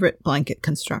favorite blanket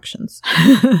constructions.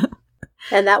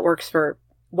 And that works for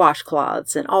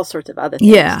washcloths and all sorts of other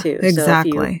things too.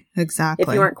 Exactly. So exactly.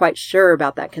 If you aren't quite sure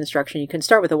about that construction, you can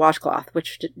start with a washcloth,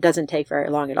 which doesn't take very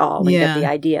long at all, and get the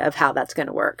idea of how that's going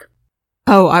to work.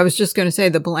 Oh, I was just going to say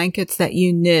the blankets that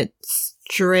you knit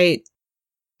straight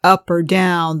up or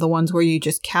down, the ones where you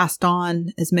just cast on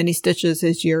as many stitches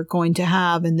as you're going to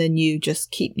have, and then you just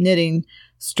keep knitting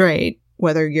straight,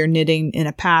 whether you're knitting in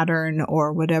a pattern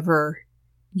or whatever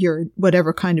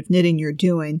kind of knitting you're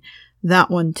doing. That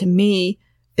one, to me,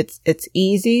 it's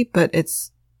easy, but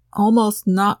it's almost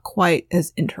not quite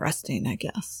as interesting, I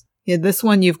guess. Yeah, this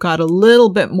one you've got a little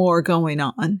bit more going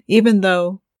on, even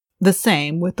though the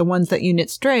same with the ones that you knit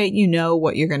straight, you know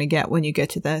what you're going to get when you get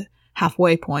to the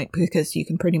halfway point, because you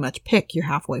can pretty much pick your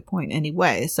halfway point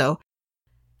anyway. So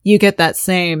you get that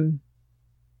same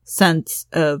sense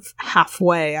of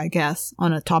halfway, I guess,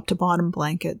 on a top to bottom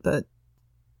blanket, but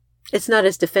it's not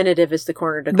as definitive as the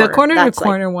corner to corner. The corner to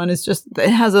corner one is just,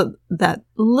 it has that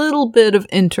little bit of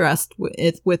interest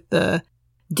with the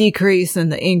decrease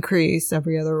and the increase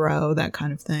every other row, that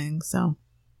kind of thing. So,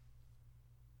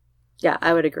 yeah,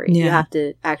 I would agree. Yeah. You have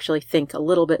to actually think a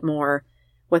little bit more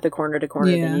with a corner to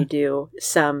corner than you do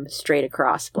some straight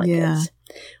across blankets,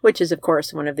 which is, of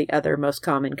course, one of the other most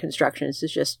common constructions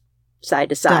is just side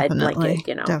to side blanket,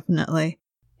 you know. Definitely.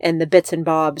 And the Bits and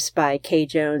Bobs by Kay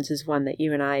Jones is one that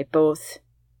you and I both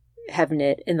have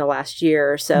knit in the last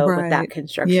year or so with that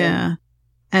construction. Yeah.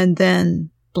 And then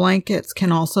blankets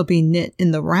can also be knit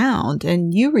in the round.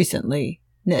 And you recently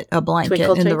knit a blanket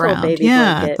Twinkle, in the Twinkle, round. Baby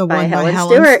Blanket the by one Helen by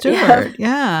Helen Stewart.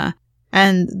 Yeah.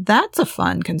 And that's a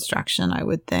fun construction, I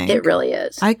would think. It really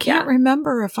is. I can't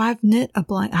remember if I've knit a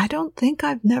blanket. I don't think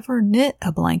I've never knit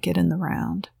a blanket in the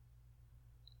round.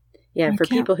 Yeah, and for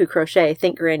people who crochet,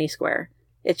 think granny square.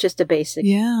 It's just a basic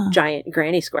giant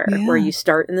granny square where you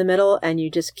start in the middle and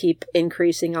you just keep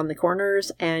increasing on the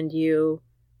corners and you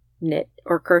knit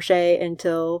or crochet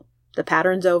until the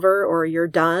pattern's over or you're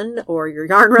done or your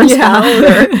yarn runs out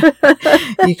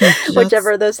or you can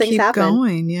whichever of those things happen.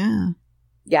 Going,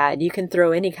 Yeah, and you can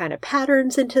throw any kind of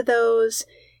patterns into those.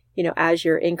 You know, as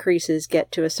your increases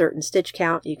get to a certain stitch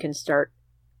count, you can start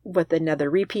with another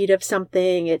repeat of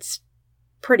something. It's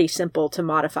pretty simple to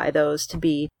modify those to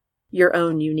be your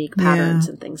own unique patterns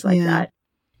and things like that.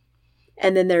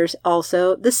 And then there's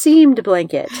also the seamed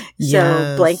blanket.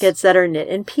 So blankets that are knit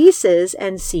in pieces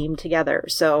and seamed together.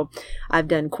 So I've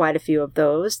done quite a few of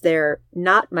those. They're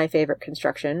not my favorite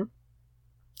construction.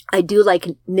 I do like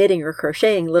knitting or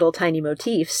crocheting little tiny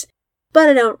motifs, but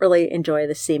I don't really enjoy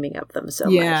the seaming of them so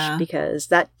much because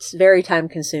that's very time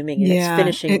consuming and it's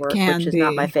finishing work, which is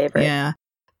not my favorite. Yeah.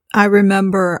 I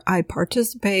remember I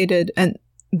participated, and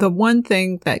the one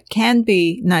thing that can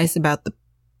be nice about the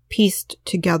pieced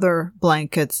together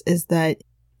blankets is that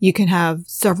you can have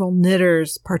several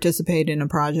knitters participate in a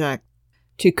project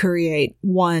to create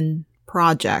one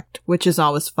project, which is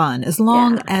always fun, as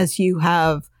long as you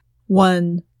have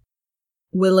one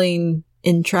willing,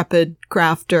 intrepid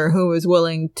crafter who is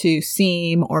willing to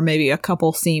seam, or maybe a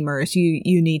couple seamers.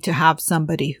 You need to have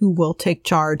somebody who will take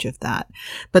charge of that.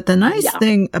 But the nice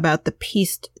thing about the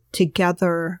pieced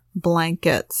together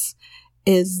blankets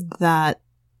is that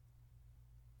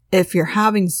if you're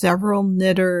having several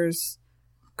knitters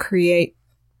create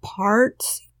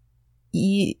parts,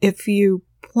 if you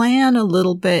plan a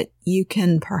little bit, you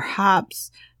can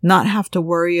perhaps not have to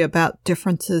worry about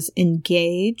differences in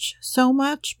gauge so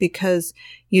much, because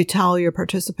you tell your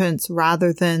participants,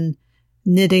 rather than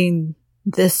knitting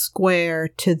this square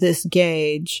to this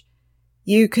gauge,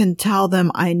 you can tell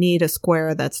them, I need a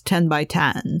square that's 10 by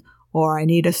 10, or I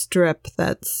need a strip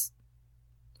that's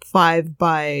 5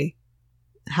 by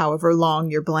however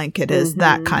long your blanket is,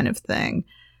 that kind of thing.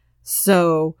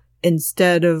 So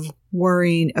instead of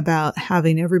worrying about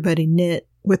having everybody knit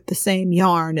with the same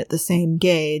yarn at the same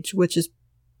gauge, which is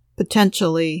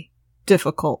potentially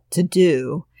difficult to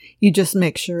do, you just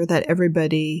make sure that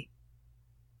everybody's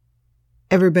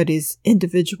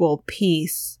individual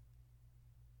piece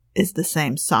is the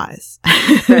same size.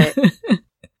 Right.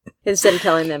 Instead of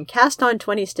telling them, cast on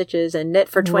 20 stitches and knit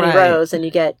for 20 rows, and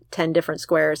you get 10 different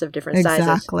squares of different sizes.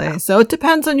 Exactly. Yeah. So it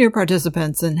depends on your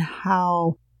participants and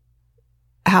how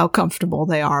comfortable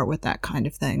they are with that kind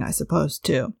of thing, I suppose,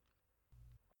 too.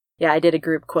 Yeah, I did a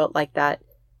group quilt like that,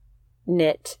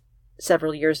 knit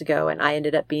several years ago, and I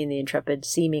ended up being the intrepid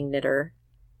seaming knitter.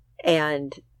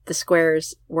 And the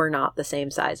squares were not the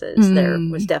same sizes. There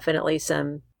was definitely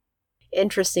some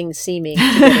interesting seaming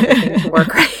to get everything to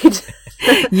work right.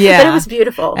 Yeah. But it was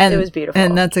beautiful. It was beautiful.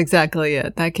 And that's exactly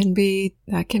it. That can be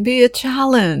a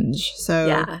challenge. So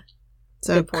yeah.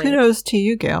 So kudos to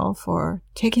you, Gail, for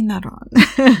taking that on.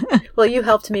 Well, you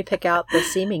helped me pick out the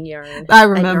seaming yarn. I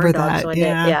remember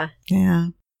that. Yeah.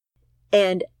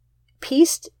 And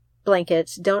pieced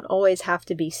blankets don't always have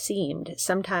to be seamed.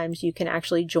 Sometimes you can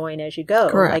actually join as you go.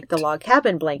 Correct. Like the log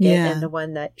cabin blanket and the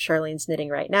one that Charlene's knitting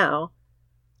right now.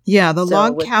 Yeah, the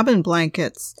log cabin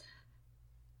blankets.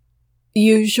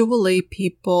 Usually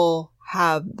people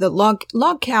have the log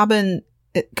cabin.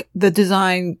 The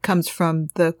design comes from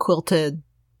the quilted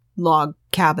log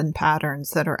cabin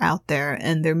patterns that are out there,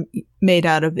 and they're made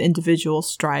out of individual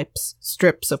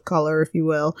strips of color, if you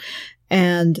will.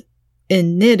 And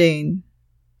in knitting,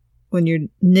 when you're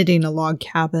knitting a log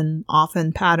cabin,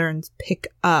 often patterns pick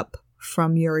up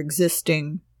from your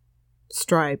existing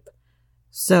stripe.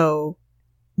 So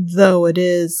though it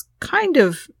is kind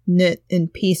of knit in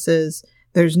pieces,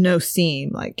 there's no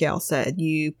seam, like Gail said.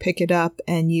 You pick it up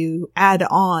and you add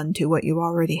on to what you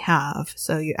already have.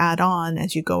 So you add on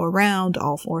as you go around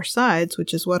all four sides,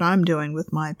 which is what I'm doing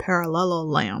with my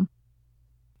parallelogram.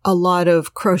 A lot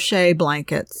of crochet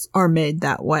blankets are made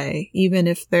that way, even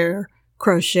if they're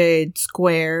crocheted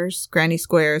squares, granny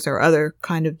squares, or other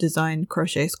kind of designed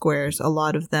crochet squares. A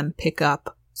lot of them pick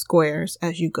up squares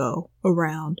as you go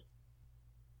around.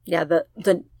 Yeah,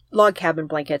 the log cabin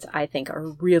blankets, I think,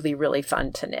 are really, really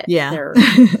fun to knit. Yeah. They're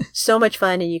so much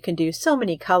fun, and you can do so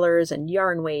many colors and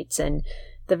yarn weights, and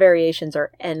the variations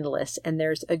are endless. And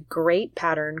there's a great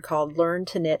pattern called Learn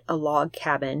to Knit a Log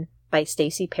Cabin by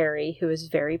Stacy Perry, who is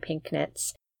Very Pink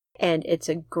Knits. And it's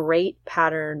a great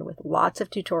pattern with lots of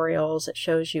tutorials. It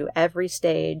shows you every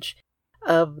stage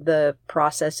of the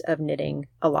process of knitting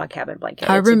a log cabin blanket.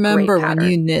 I remember when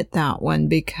you knit that one,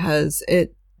 because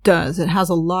it has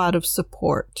a lot of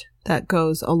support that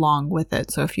goes along with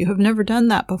it. So if you have never done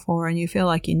that before and you feel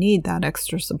like you need that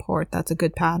extra support, that's a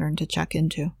good pattern to check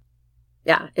into.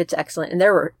 Yeah, it's excellent. And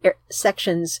there were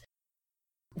sections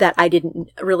that I didn't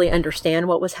really understand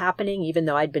what was happening, even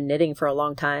though I'd been knitting for a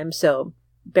long time. So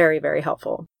very, very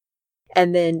helpful.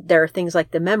 And then there are things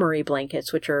like the memory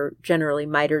blankets, which are generally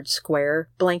mitered square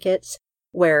blankets,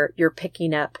 where you're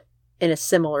picking up in a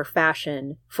similar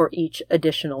fashion for each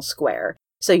additional square.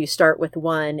 So you start with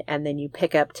one and then you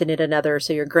pick up to knit another.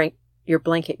 So your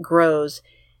blanket grows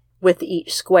with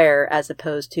each square, as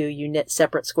opposed to you knit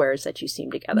separate squares that you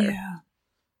seam together. Yeah.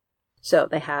 So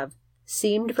they have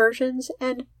seamed versions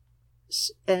and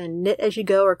knit as you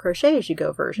go or crochet as you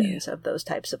go versions of those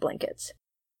types of blankets.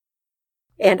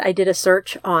 And I did a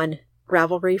search on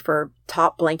Ravelry for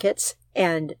top blankets,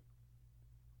 and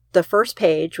the first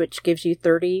page, which gives you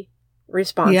 30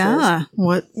 responses. Yeah.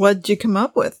 What'd you come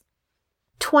up with?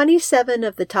 27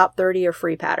 of the top 30 are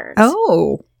free patterns.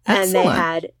 Oh, excellent. And they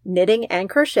had knitting and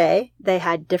crochet. They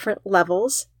had different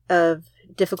levels of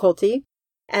difficulty.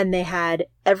 And they had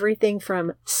everything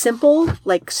from simple,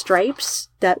 like stripes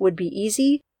that would be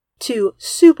easy, to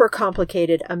super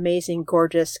complicated, amazing,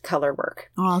 gorgeous color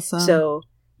work. Awesome. So,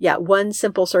 yeah, one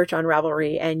simple search on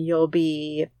Ravelry and you'll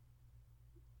be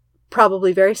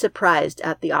probably very surprised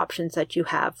at the options that you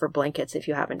have for blankets if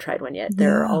you haven't tried one yet.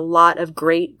 There are a lot of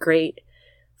great, great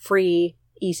free,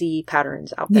 easy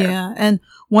patterns out there. Yeah, and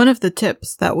one of the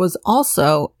tips that was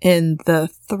also in the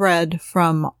thread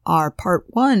from our part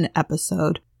 1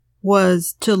 episode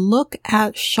was to look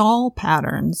at shawl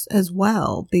patterns as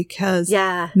well, because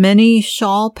many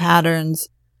shawl patterns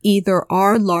either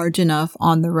are large enough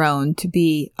on their own to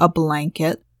be a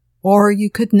blanket, or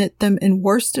you could knit them in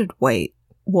worsted weight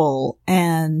wool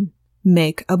and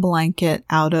make a blanket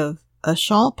out of a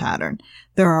shawl pattern.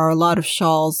 There are a lot of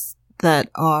shawls that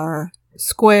are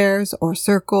squares or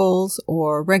circles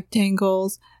or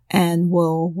rectangles and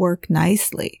will work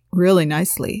nicely, really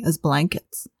nicely as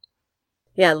blankets.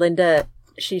 Yeah, Linda,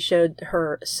 she showed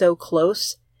her So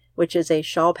Close, which is a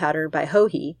shawl pattern by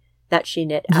Hohi that she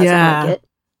knit as a blanket.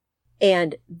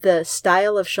 And the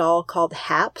style of shawl called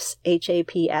Haps,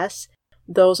 H-A-P-S,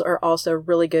 those are also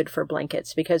really good for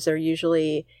blankets because they're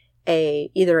usually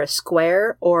either a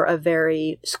square or a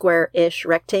very square-ish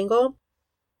rectangle.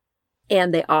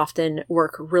 And they often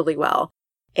work really well.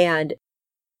 And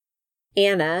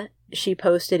Anna, she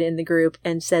posted in the group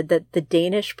and said that the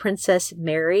Danish Princess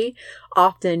Mary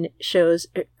often shows,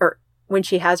 or when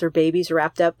she has her babies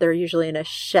wrapped up, they're usually in a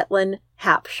Shetland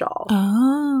hap shawl.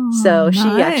 Oh, so nice.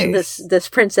 She actually, this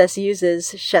princess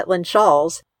uses Shetland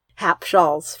shawls, hap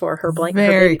shawls for her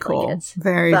Very cool. blankets.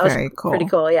 Very, that was very cool. Pretty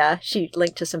cool. Yeah. She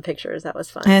linked to some pictures. That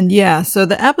was fun. And so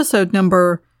the episode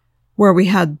number where we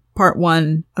had part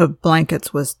 1 of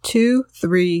blankets was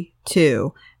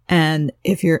 232. And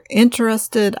if you're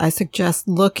interested, I suggest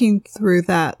looking through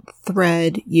that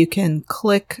thread. You can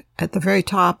click at the very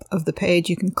top of the page.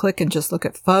 You can click and just look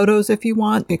at photos if you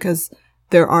want, because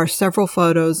there are several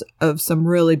photos of some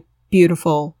really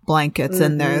beautiful blankets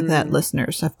in there that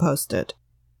listeners have posted.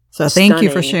 So thank you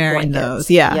for sharing those.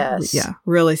 Yeah. Yeah.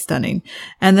 Really stunning.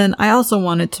 And then I also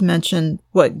wanted to mention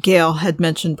what Gail had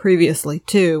mentioned previously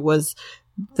too, was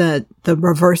the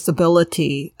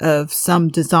reversibility of some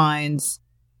designs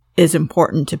is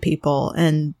important to people,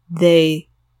 and they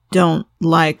don't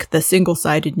like the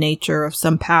single-sided nature of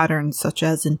some patterns, such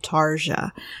as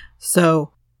intarsia.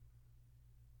 So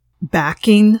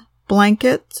backing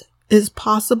blanket is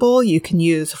possible. You can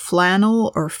use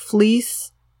flannel or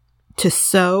fleece to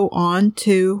sew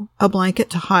onto a blanket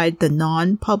to hide the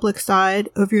non-public side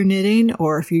of your knitting,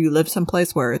 or if you live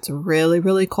someplace where it's really,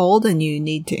 really cold and you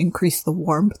need to increase the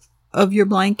warmth of your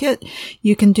blanket,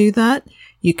 you can do that.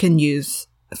 You can use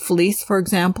fleece, for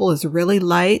example, is really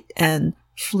light and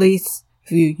fleece,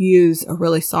 if you use a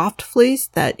really soft fleece,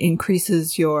 that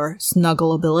increases your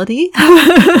snuggleability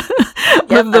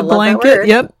of the blanket.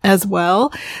 Yep, as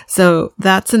well. So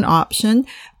that's an option.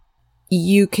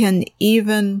 You can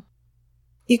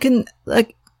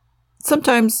like,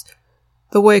 sometimes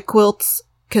the way quilts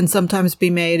can sometimes be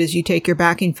made is you take your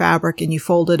backing fabric and you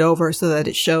fold it over so that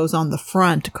it shows on the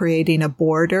front, creating a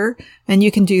border. And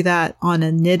you can do that on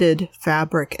a knitted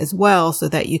fabric as well, so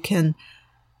that you can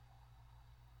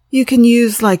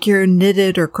use like your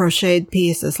knitted or crocheted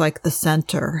piece as like the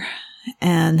center,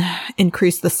 and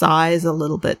increase the size a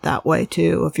little bit that way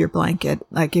too of your blanket.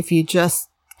 Like if you just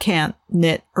can't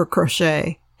knit or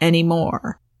crochet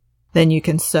anymore, then you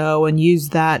can sew and use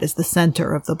that as the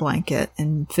center of the blanket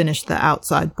and finish the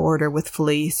outside border with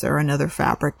fleece or another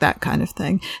fabric, that kind of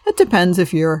thing. It depends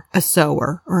if you're a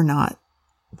sewer or not.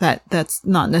 That's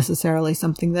not necessarily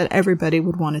something that everybody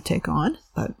would want to take on,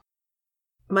 but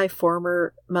my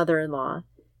former mother-in-law,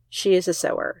 she is a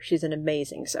sewer. She's an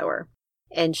amazing sewer.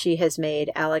 And she has made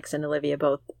Alex and Olivia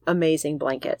both amazing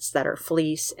blankets that are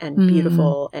fleece and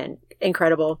beautiful and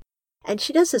incredible. And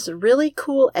she does this really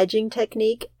cool edging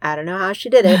technique. I don't know how she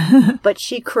did it, but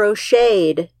she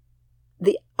crocheted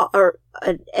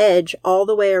an edge all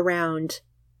the way around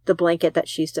the blanket that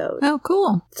she sewed. Oh,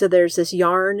 cool. So there's this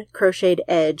yarn crocheted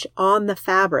edge on the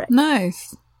fabric.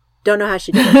 Nice. Don't know how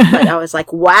she did it, but I was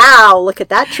like, wow, look at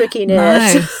that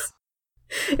trickiness. Nice.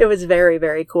 It was very,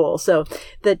 very cool. So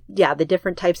the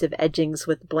different types of edgings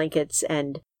with blankets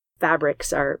and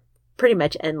fabrics are pretty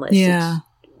much endless. Yeah.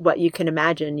 It's what you can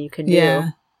imagine you can do.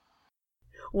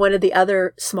 One of the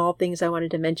other small things I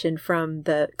wanted to mention from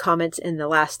the comments in the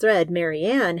last thread, Mary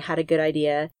Ann had a good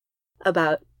idea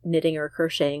about knitting or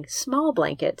crocheting small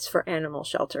blankets for animal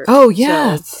shelters. Oh,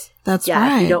 yes. So, that's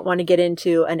right. If you don't want to get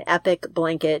into an epic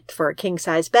blanket for a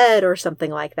king-size bed or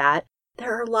something like that,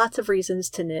 there are lots of reasons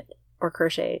to knit or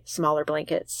crochet smaller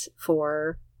blankets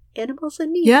for animals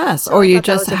in need. Yes, so or you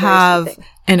just have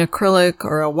an acrylic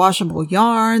or a washable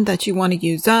yarn that you want to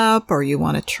use up, or you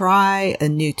want to try a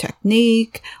new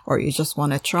technique, or you just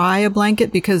want to try a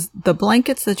blanket, because the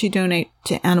blankets that you donate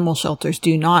to animal shelters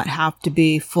do not have to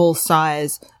be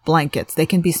full-size blankets. They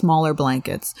can be smaller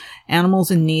blankets. Animals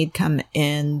in need come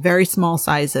in very small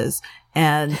sizes,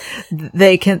 and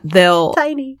they'll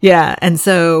tiny. Yeah, and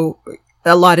so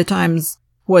a lot of times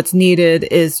what's needed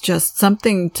is just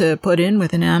something to put in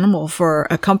with an animal for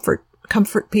a comfort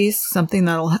piece, something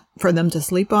for them to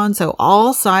sleep on. So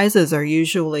all sizes are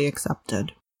usually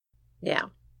accepted. Yeah.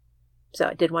 So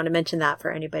I did want to mention that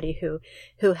for anybody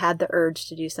who had the urge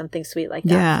to do something sweet like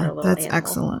that for a little that's animal.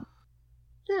 Excellent.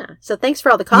 Yeah. So thanks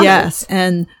for all the comments. Yes,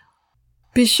 and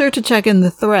be sure to check in the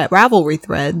Ravelry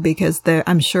thread, because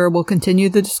I'm sure we'll continue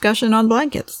the discussion on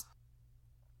blankets.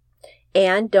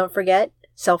 And don't forget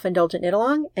Self-Indulgent Knit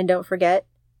Along, and don't forget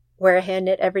Wear a Hand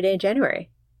Knit Every Day in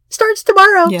January. Starts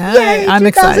tomorrow. Yay, I'm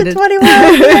excited.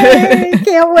 2021. Yay,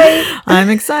 can't wait. I'm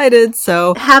excited.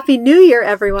 So Happy New Year,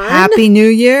 everyone. Happy New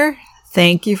Year.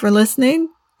 Thank you for listening,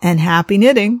 and happy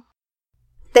knitting.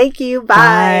 Thank you.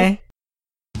 Bye.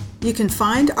 You can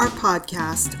find our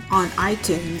podcast on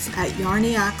iTunes at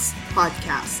Yarniacs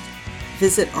Podcast.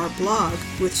 Visit our blog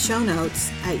with show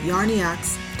notes at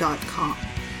yarniacs.com.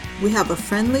 We have a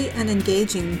friendly and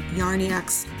engaging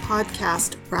Yarniacs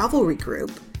podcast Ravelry group.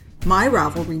 My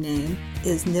Ravelry name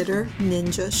is Knitter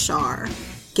Ninja Shar.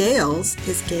 Gail's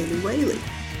is Gaily Whaley.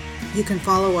 You can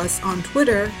follow us on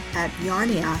Twitter at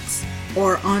Yarniacs,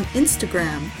 or on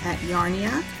Instagram at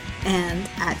Yarniac and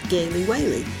at Gaily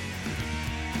Whaley.